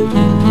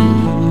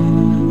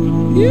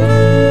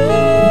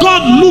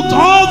 God looked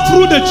all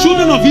through the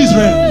children of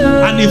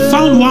Israel and He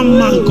found one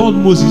man called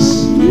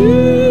Moses.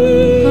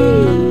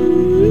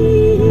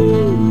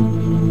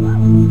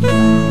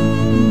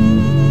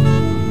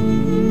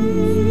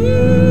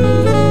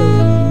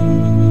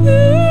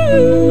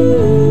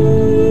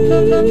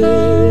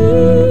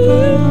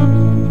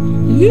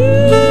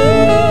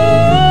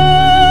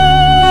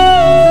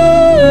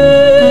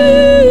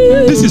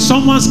 This is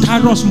someone's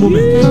Kairos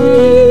moment.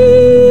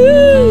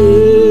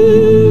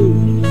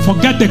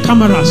 Forget the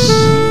cameras.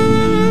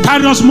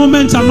 Kairos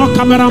moments are not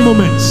camera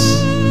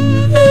moments.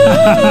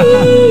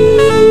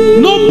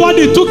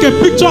 Nobody took a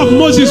picture of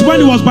Moses when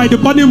he was by the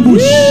burning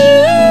bush.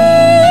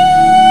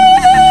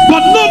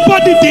 But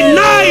nobody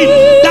denied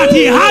that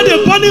he had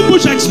a burning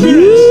bush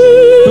experience.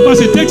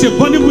 Because it takes a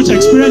burning bush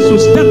experience to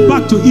step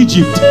back to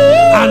Egypt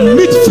and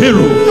meet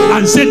Pharaoh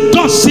and say,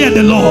 thus saith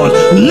the Lord,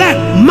 let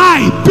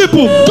my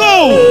people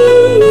go.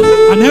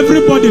 And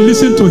everybody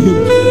listened to him.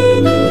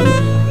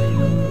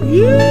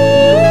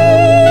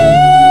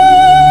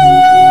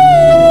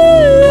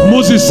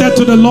 Moses said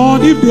to the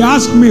Lord, if they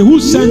ask me who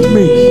sent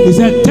me, he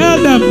said,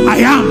 tell them I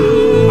am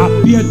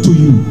appeared to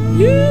you.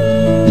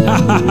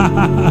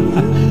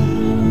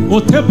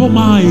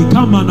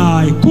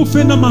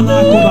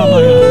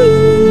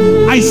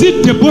 I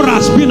see Deborah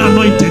has been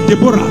anointed.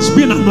 Deborah has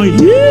been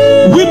anointed.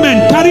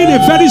 Women carrying a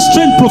very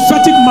strange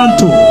prophetic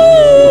mantle.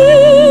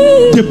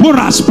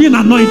 Deborah has been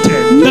anointed.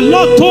 The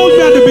Lord told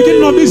me at the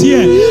beginning of this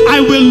year, I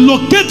will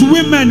locate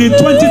women in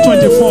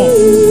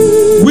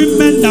 2024.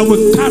 Women that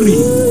will carry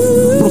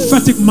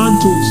prophetic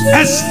mantles.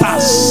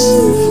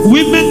 Esthers.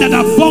 Women that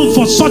are born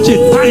for such a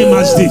time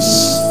as this.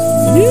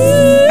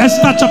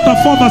 Esther chapter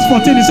 4 verse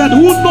 14, he said,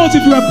 who knows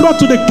if you were brought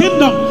to the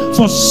kingdom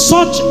for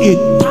such a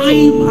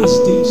time as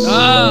this.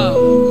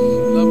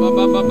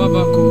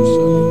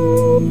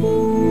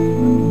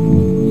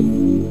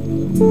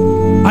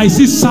 I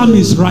see Sam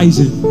is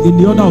rising in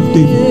the order of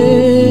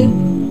David.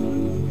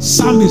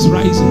 Sam is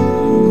rising.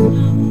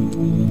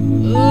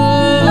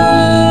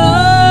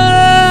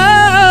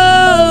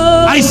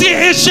 I see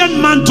ancient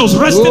mantles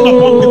resting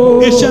upon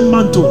people. Ancient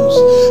mantles.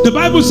 The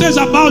Bible says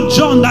about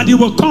John that he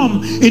will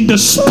come in the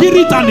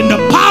spirit and in the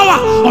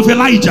power of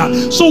Elijah.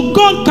 So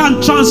God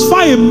can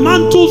transfer a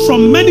mantle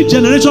from many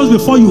generations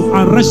before you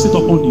and rest it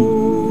upon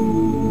you.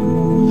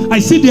 I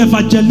see the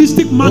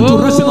evangelistic mantle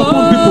resting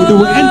upon people. They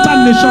will enter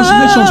nations.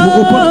 Nations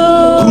will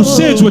open.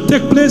 Crusades will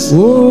take place.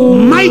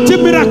 Mighty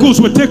miracles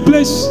will take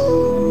place.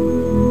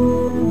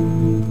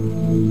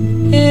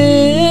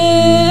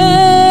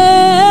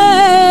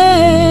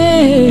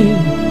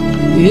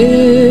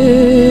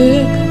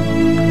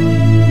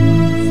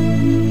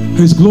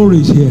 His glory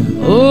is here.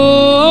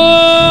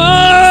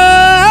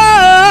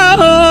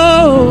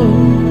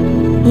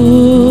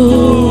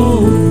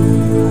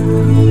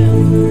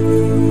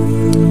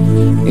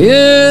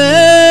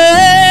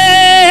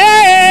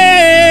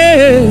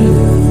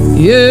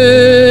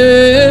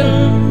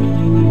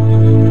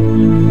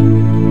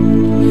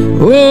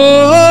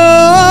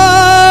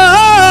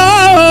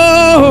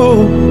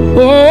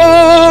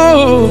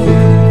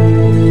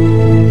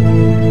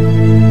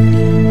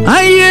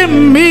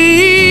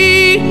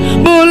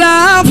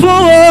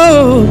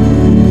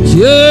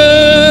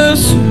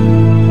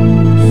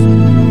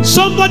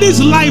 Somebody's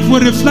life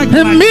will reflect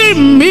and me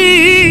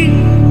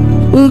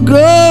will go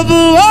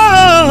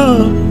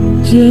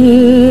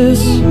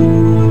just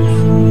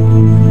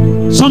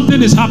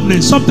something is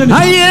happening. Something is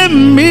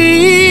am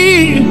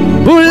me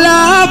will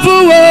love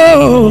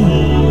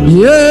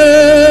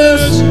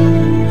yes,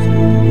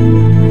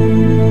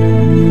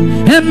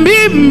 and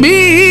me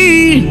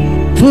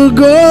will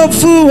go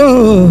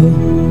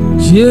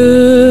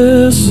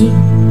yes,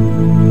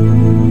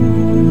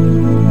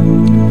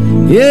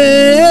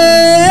 yeah.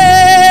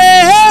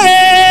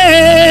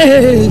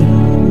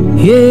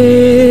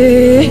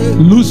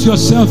 Lose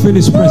yourself in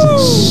his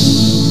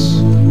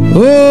presence.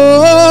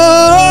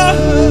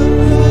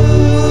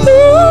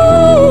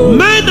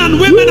 Men and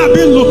women are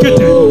being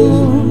located.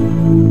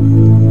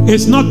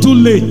 It's not too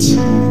late.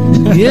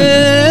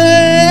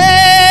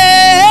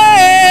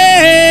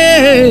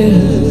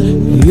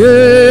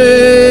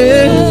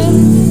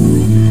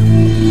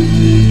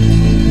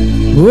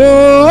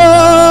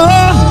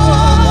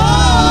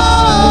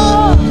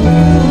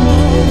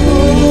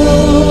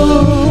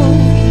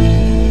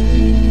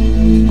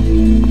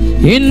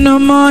 In the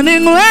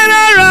morning when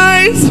I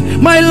rise,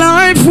 my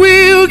life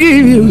will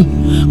give you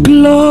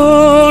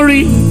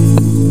glory.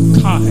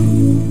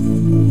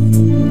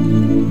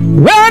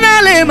 When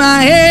I lay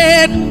my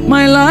head,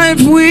 my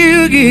life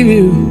will give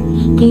you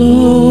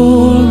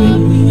glory.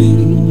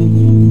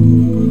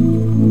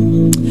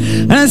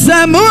 As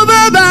I move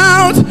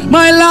about,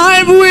 my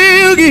life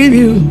will give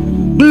you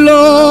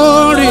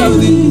glory.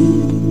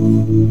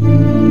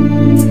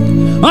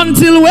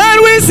 Until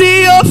when we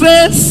see your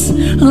face,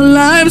 our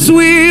lives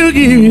will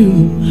give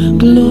you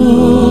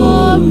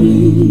glory.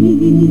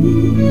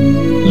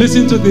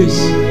 Listen to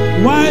this.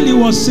 While he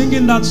was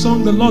singing that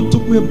song, the Lord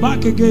took me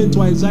back again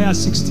to Isaiah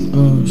 60.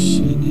 Oh,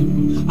 shit.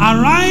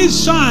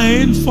 Arise,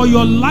 shine, for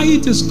your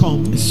light is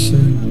come. Yes, sir.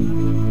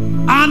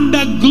 And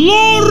the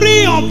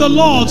glory of the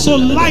Lord, so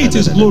light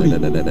is glory.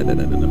 That's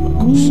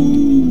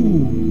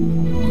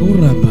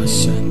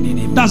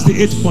the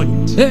 8th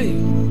point. Hey.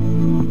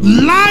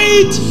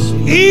 Light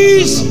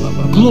is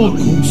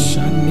glory.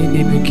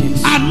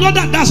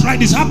 Another, that's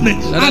right, it's happening.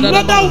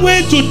 Another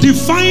way to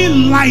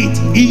define light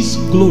is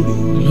glory.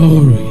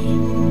 Glory.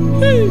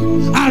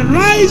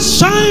 Arise,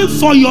 shine,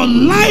 for your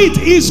light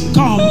is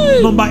come.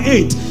 Number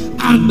 8.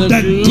 And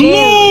the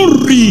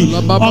glory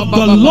of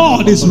the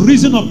Lord is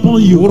risen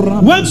upon you.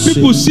 When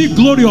people see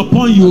glory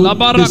upon you,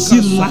 they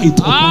see light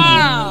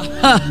upon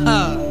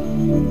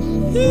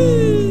you.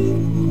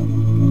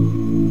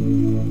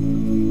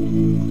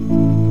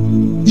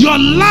 Your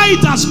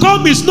light has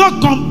come is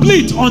not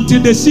complete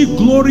until they see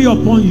glory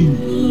upon you.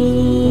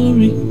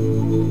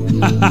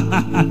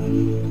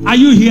 Are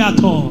you here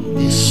at all?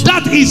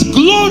 That is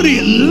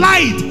glory.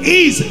 Light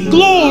is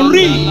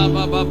glory.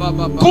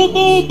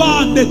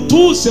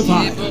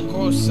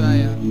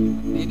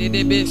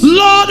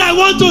 Lord, I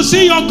want to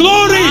see your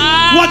glory.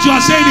 What you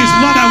are saying is,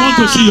 Lord, I want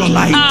to see your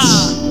light.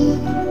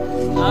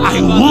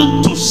 I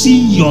want to see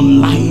your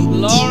light.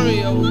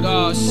 Glory of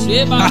God.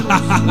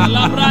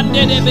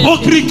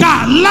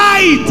 Okrika,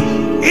 light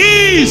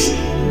is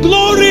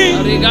glory.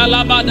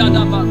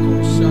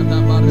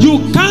 You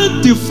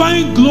can't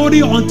define glory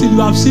until you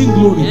have seen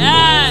glory.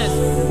 Yes.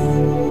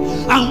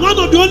 And one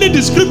of the only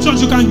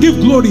descriptions you can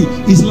give glory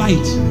is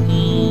light.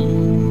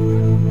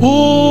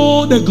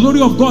 Oh, the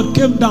glory of God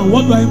came down.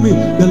 What do I mean?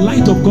 The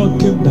light of God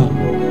came down.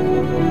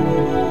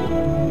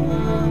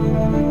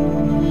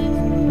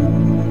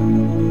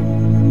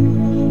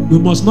 We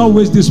must not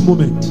waste this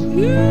moment.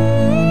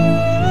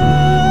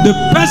 The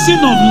person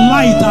of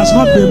light has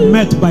not been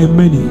met by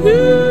many.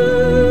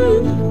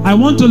 I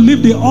want to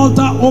leave the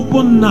altar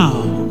open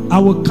now. I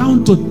will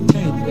count to 10.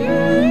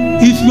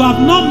 If you have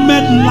not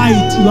met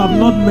light, you have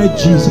not met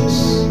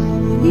Jesus.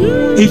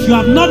 If you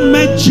have not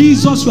met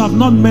Jesus, you have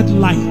not met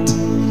light.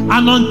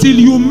 And until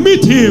you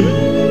meet him,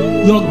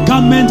 your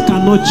garment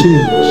cannot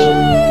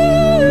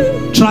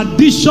change.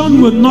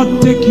 Tradition will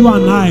not take you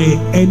and I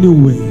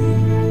anywhere.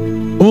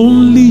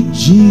 Only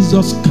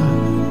Jesus can.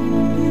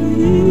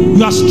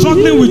 You are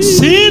struggling with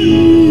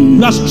sin.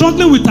 You are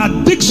struggling with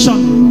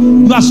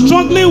addiction. You are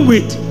struggling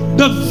with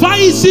the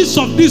vices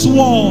of this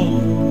world.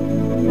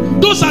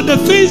 Those are the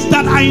things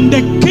that are in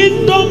the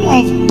kingdom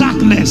of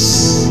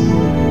darkness,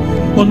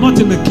 but not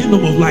in the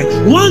kingdom of light.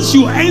 Once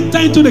you enter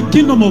into the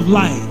kingdom of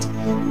light,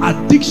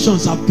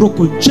 addictions are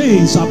broken,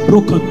 chains are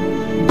broken,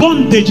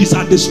 bondages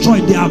are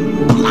destroyed, they are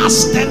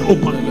blasted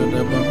open.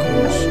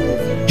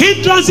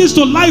 Hindrances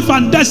to life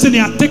and destiny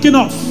are taken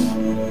off.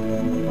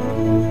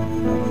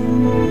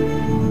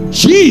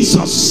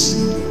 Jesus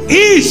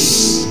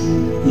is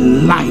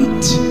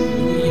light.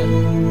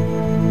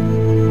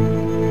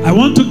 I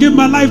want to give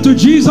my life to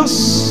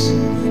Jesus.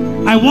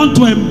 I want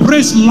to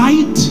embrace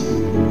light.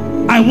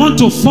 I want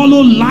to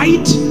follow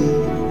light.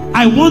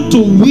 I want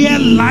to wear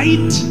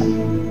light.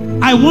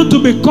 I want to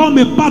become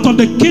a part of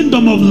the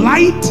kingdom of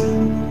light.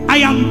 I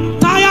am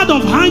tired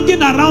of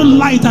hanging around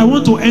light. I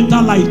want to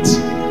enter light.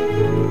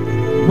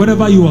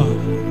 Wherever you are,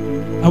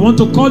 I want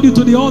to call you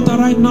to the altar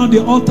right now. The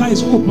altar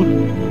is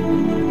open.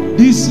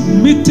 This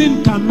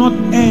meeting cannot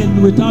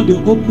end without the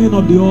opening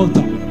of the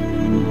altar.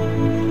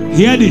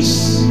 Hear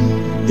this.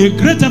 A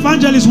great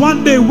evangelist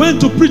one day went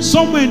to preach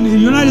somewhere in the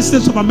United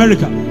States of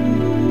America.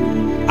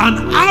 And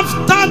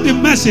after the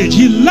message,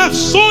 he left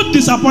so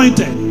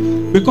disappointed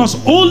because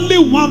only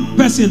one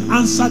person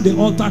answered the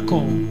altar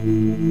call.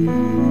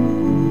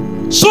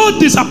 So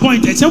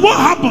disappointed. He said, what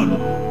happened?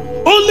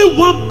 Only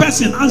one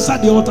person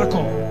answered the altar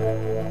call.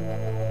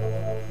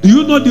 Do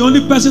you know the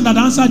only person that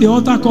answered the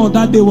altar call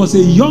that day was a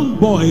young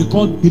boy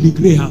called Billy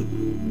Graham?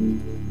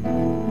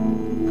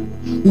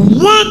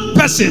 One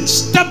person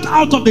stepped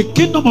out of the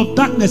kingdom of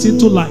darkness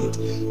into light.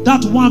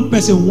 That one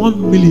person won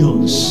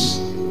millions.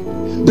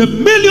 The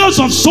millions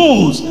of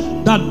souls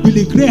that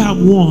Billy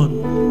Graham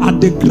won are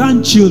the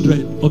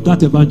grandchildren of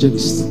that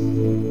evangelist.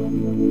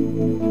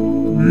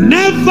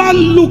 Never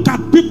look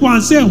at people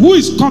and say, who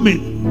is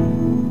coming?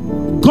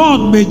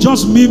 God may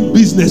just mean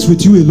business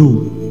with you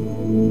alone.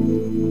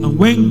 And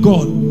when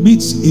God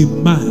meets a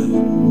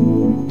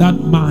man, that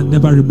man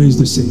never remains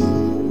the same.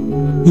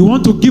 You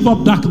want to give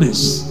up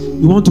darkness,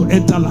 you want to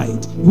enter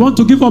light. You want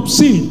to give up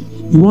sin,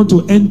 you want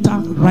to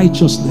enter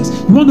righteousness.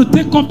 You want to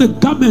take off the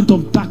garment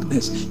of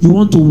darkness, you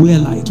want to wear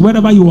light.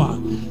 Wherever you are,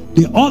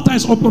 the altar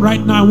is open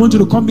right now. I want you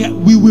to come here.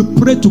 We will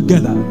pray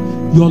together.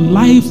 Your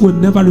life will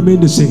never remain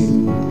the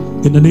same.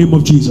 In the name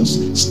of Jesus.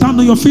 Stand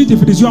on your feet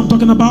if it is you I'm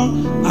talking about,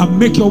 and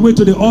make your way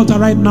to the altar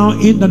right now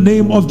in the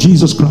name of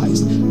Jesus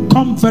Christ.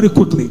 Come very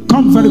quickly.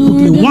 Come very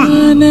quickly.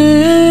 One.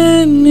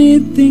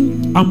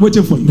 I'm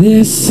waiting for you.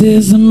 This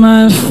is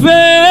my favorite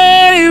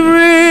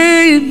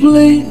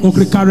place.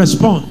 Okrika,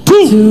 respond.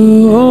 Two.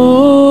 To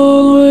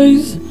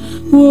always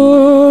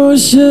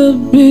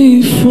worship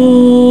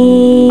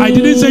before. I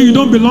didn't say you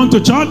don't belong to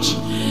church.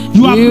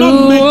 You have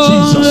not met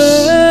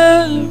Jesus.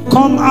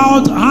 Come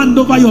out, hand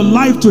over your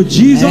life to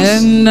Jesus,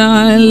 and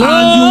you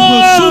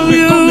will soon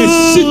become a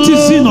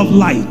citizen of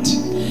light.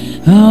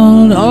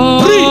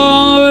 Three.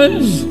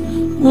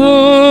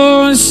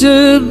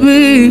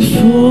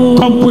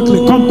 Come quickly,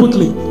 come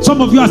quickly. Some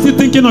of you are still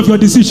thinking of your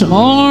decision.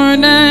 A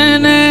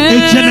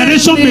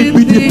generation may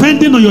be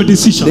depending on your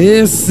decision.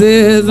 This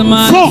is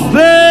my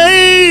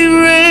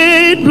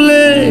favorite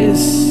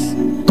place.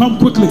 Come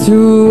quickly.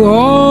 To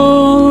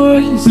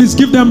always please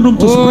give them room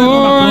to spread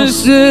all across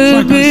so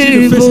I can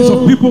see the faces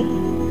of people.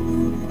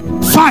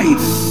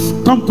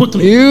 5. Come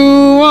quickly.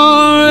 You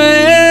are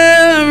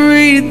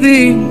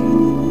everything.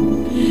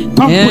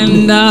 Come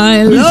quickly. And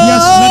I please, love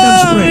yes, let them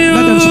spread.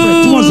 Let them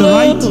spread. Towards the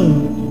right.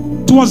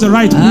 Towards the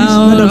right, please.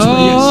 Let them spread.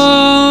 Yes.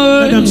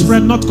 Let them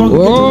spread, not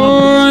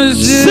congregate.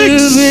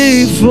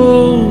 6.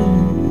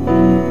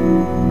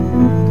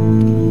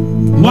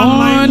 One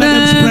line, let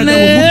them spread. They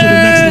will move to the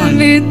next line.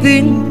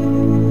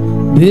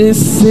 This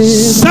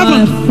is 7.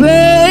 my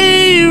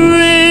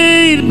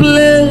favorite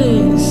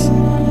place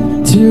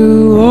to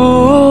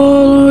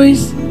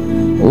always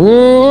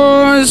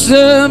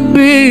worship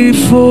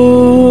before.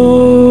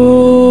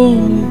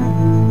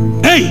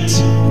 8.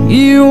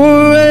 You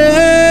are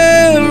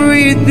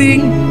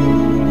everything,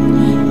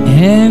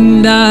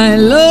 and I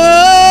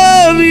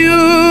love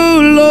you,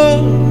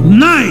 Lord.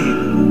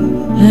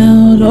 9.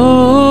 And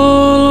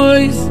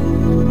always.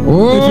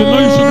 If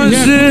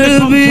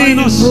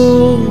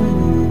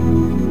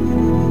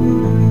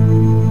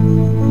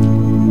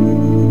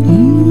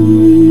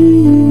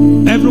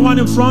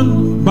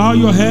Bow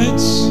your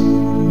heads.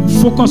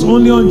 Focus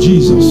only on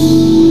Jesus.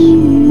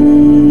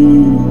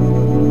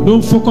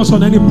 Don't focus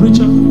on any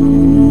preacher.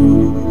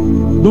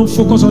 Don't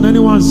focus on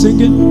anyone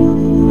singing.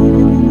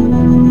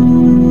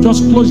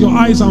 Just close your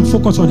eyes and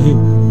focus on Him.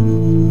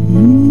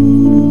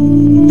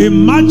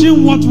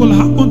 Imagine what will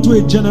happen to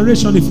a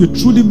generation if you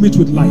truly meet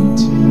with light.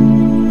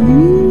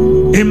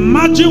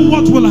 Imagine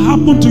what will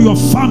happen to your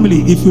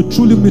family if you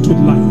truly meet with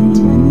light.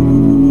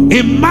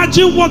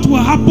 Imagine what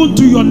will happen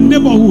to your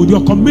neighborhood,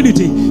 your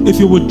community, if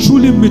you will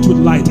truly meet with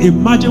light.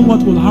 Imagine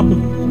what will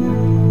happen.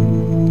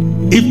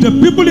 If the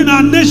people in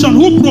our nation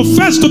who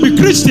profess to be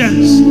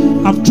Christians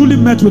have truly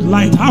met with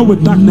light, how will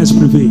darkness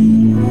prevail?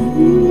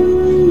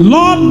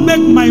 Lord,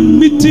 make my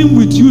meeting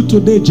with you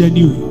today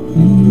genuine.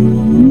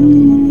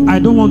 I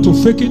don't want to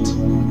fake it.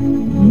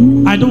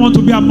 I don't want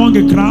to be among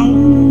a crowd.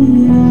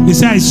 He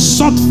said, I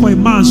sought for a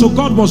man. So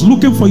God was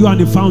looking for you and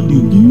He found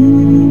you.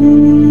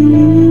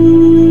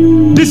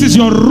 This is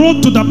your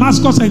road to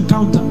Damascus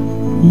encounter.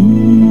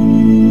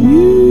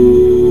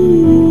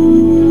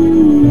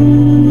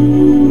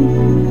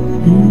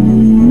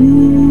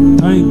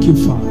 Thank you,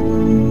 Father.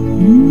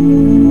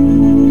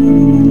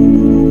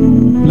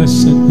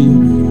 Blessed be your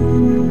name.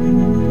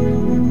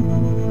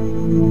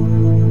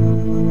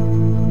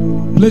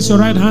 Place your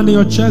right hand in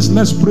your chest.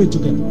 Let's pray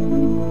together.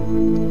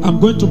 I'm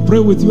going to pray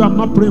with you. I'm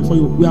not praying for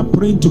you. We are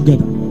praying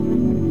together.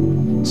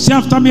 Say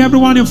after me,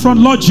 everyone in front.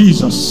 Lord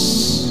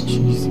Jesus.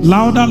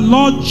 Louder.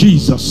 Lord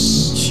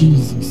Jesus.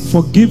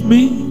 Forgive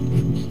me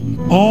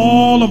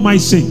all of my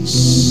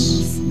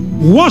sins.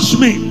 Wash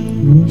me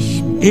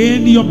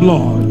in your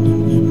blood.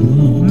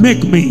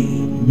 Make me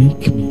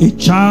a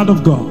child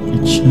of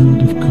God.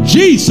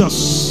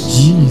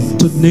 Jesus.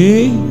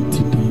 Today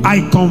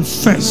I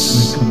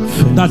confess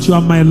that you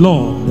are my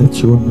Lord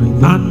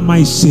and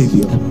my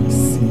Savior.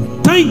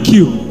 Thank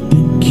you,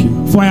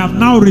 for I have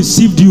now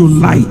received you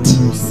light.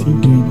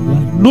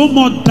 No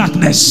more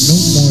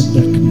darkness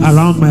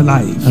around my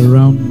life.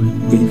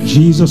 In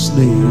Jesus'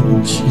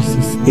 name,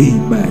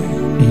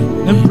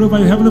 amen. And pray by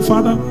your Heavenly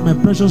Father, my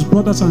precious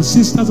brothers and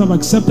sisters have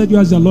accepted you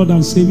as their Lord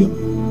and Savior.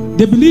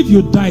 They believe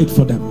you died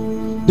for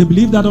them. They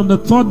believe that on the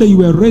third day you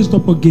were raised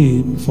up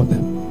again for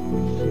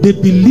them. They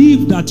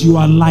believe that you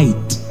are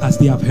light, as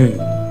they have heard.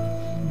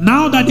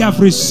 Now that they have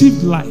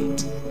received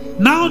light,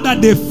 now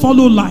that they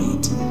follow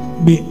light,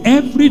 may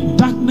every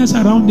darkness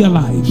around their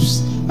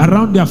lives,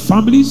 around their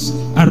families,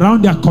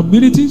 around their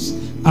communities,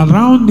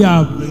 around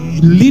their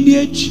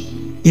lineage,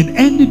 in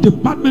any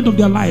department of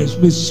their lives,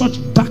 may such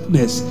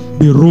darkness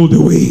be rolled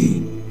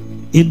away.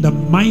 In the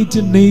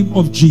mighty name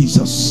of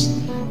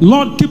Jesus.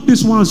 Lord, keep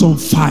these ones on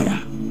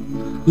fire.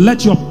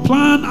 Let your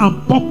plan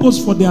and purpose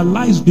for their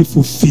lives be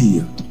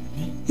fulfilled.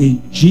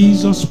 In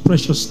Jesus'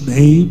 precious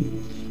name.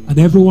 And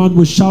everyone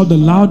will shout the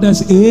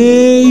loudest,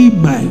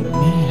 amen.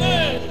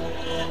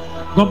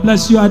 God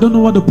bless you. I don't know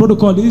what the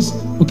protocol is.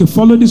 Okay,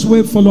 follow this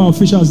way. Follow our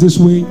officials this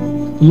way.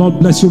 The Lord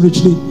bless you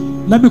richly.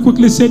 Let me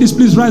quickly say this.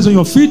 Please rise on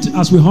your feet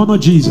as we honor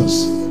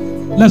Jesus.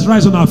 Let's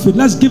rise on our feet.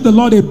 Let's give the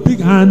Lord a big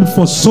hand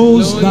for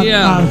souls that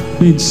have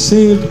been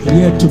saved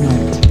here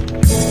tonight.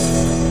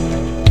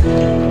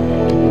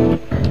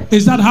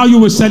 Is that how you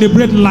will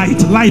celebrate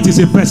light? Light is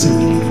a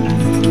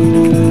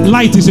person.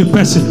 Light is a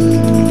person.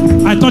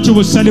 I thought you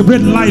would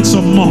celebrate light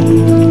some more.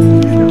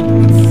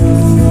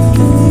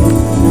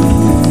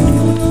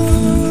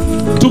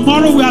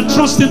 Tomorrow we are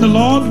trusting the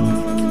Lord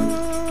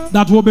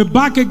that we'll be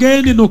back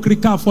again in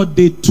Okrika for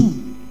day 2.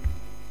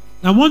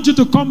 I want you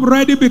to come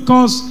ready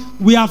because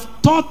we have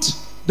taught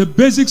the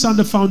basics and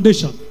the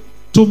foundation.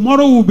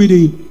 Tomorrow will be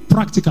the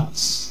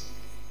practicals.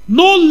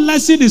 No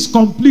lesson is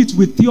complete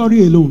with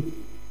theory alone.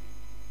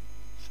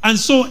 And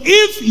so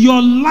if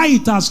your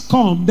light has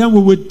come, then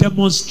we will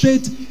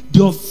demonstrate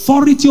the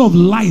authority of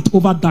light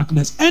over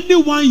darkness.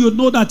 Anyone you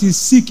know that is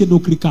sick in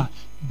Okrika,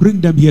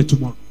 bring them here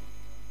tomorrow.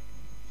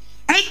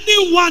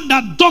 Anyone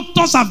that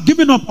doctors have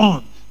given up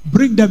on,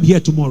 bring them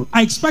here tomorrow.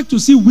 I expect to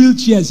see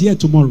wheelchairs here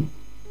tomorrow.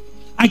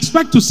 I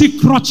expect to see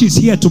crutches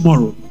here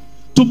tomorrow.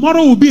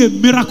 Tomorrow will be a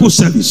miracle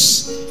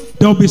service.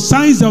 There will be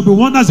signs, there will be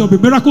wonders, there will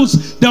be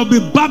miracles, there will be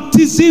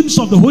baptisms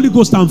of the Holy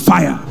Ghost and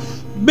fire.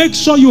 Make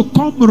sure you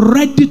come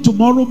ready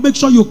tomorrow. Make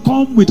sure you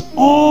come with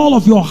all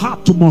of your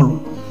heart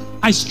tomorrow.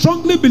 I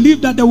strongly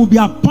believe that there will be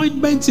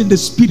appointments in the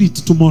spirit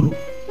tomorrow.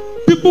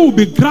 People will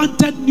be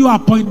granted new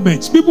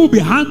appointments. People will be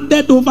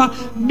handed over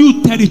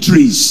new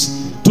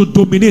territories to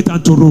dominate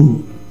and to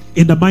rule.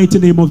 In the mighty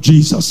name of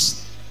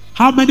Jesus.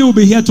 How many will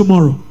be here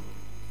tomorrow?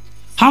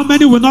 How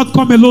many will not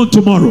come alone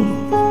tomorrow?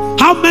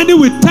 How many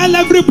will tell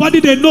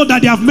everybody they know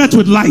that they have met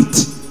with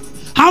light?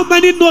 How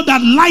many know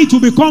that light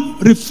will become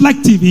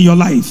reflective in your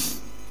life?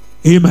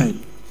 Amen.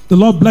 The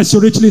Lord bless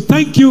you richly.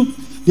 Thank you,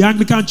 the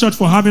Anglican Church,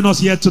 for having us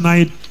here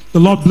tonight. The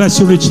Lord bless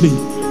you richly.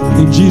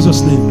 In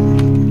Jesus' name.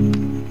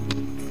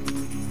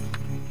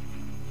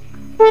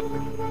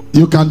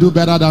 You can do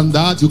better than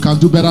that. You can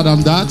do better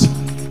than that.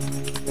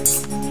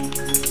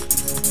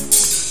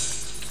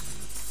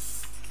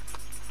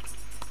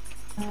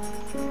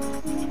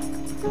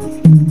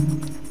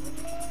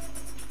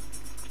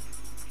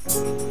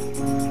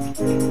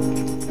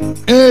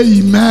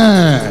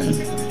 Amen.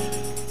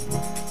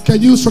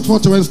 Can you stretch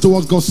forth your hands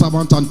towards God's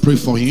servant and pray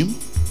for him?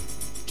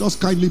 Just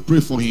kindly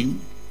pray for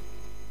him.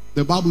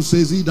 The Bible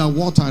says, he that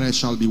watereth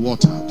shall be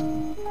watered,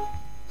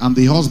 and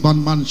the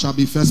husbandman shall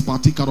be first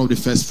partaker of the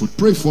first fruit.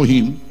 Pray for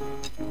him.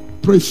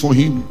 Pray for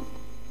him.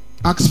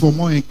 Ask for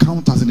more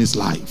encounters in his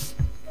life.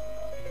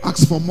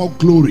 Ask for more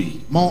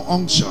glory, more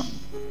unction.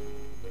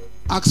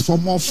 Ask for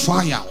more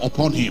fire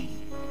upon him.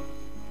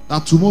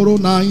 That tomorrow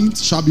night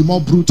shall be more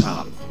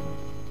brutal.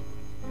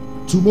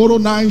 Tomorrow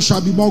night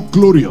shall be more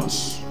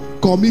glorious.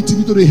 Commit him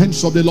into the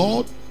hands of the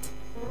Lord.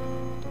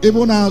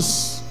 Even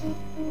as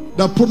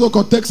the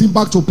protocol takes him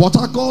back to Port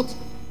Harcourt,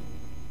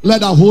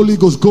 let the Holy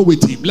Ghost go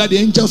with him. Let the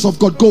angels of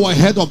God go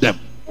ahead of them.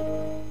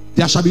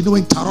 There shall be no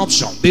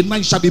interruption. The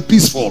night shall be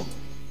peaceful.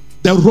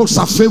 The roads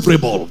are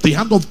favorable. The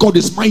hand of God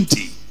is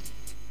mighty.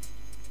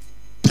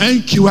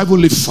 Thank you,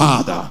 Heavenly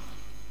Father.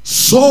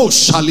 So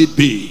shall it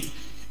be.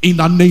 In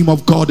the name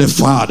of God the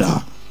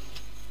Father,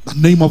 the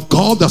name of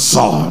God the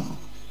Son,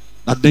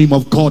 the name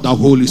of God the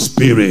Holy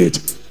Spirit.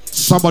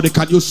 Somebody,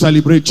 can you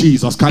celebrate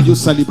Jesus? Can you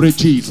celebrate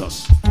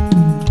Jesus?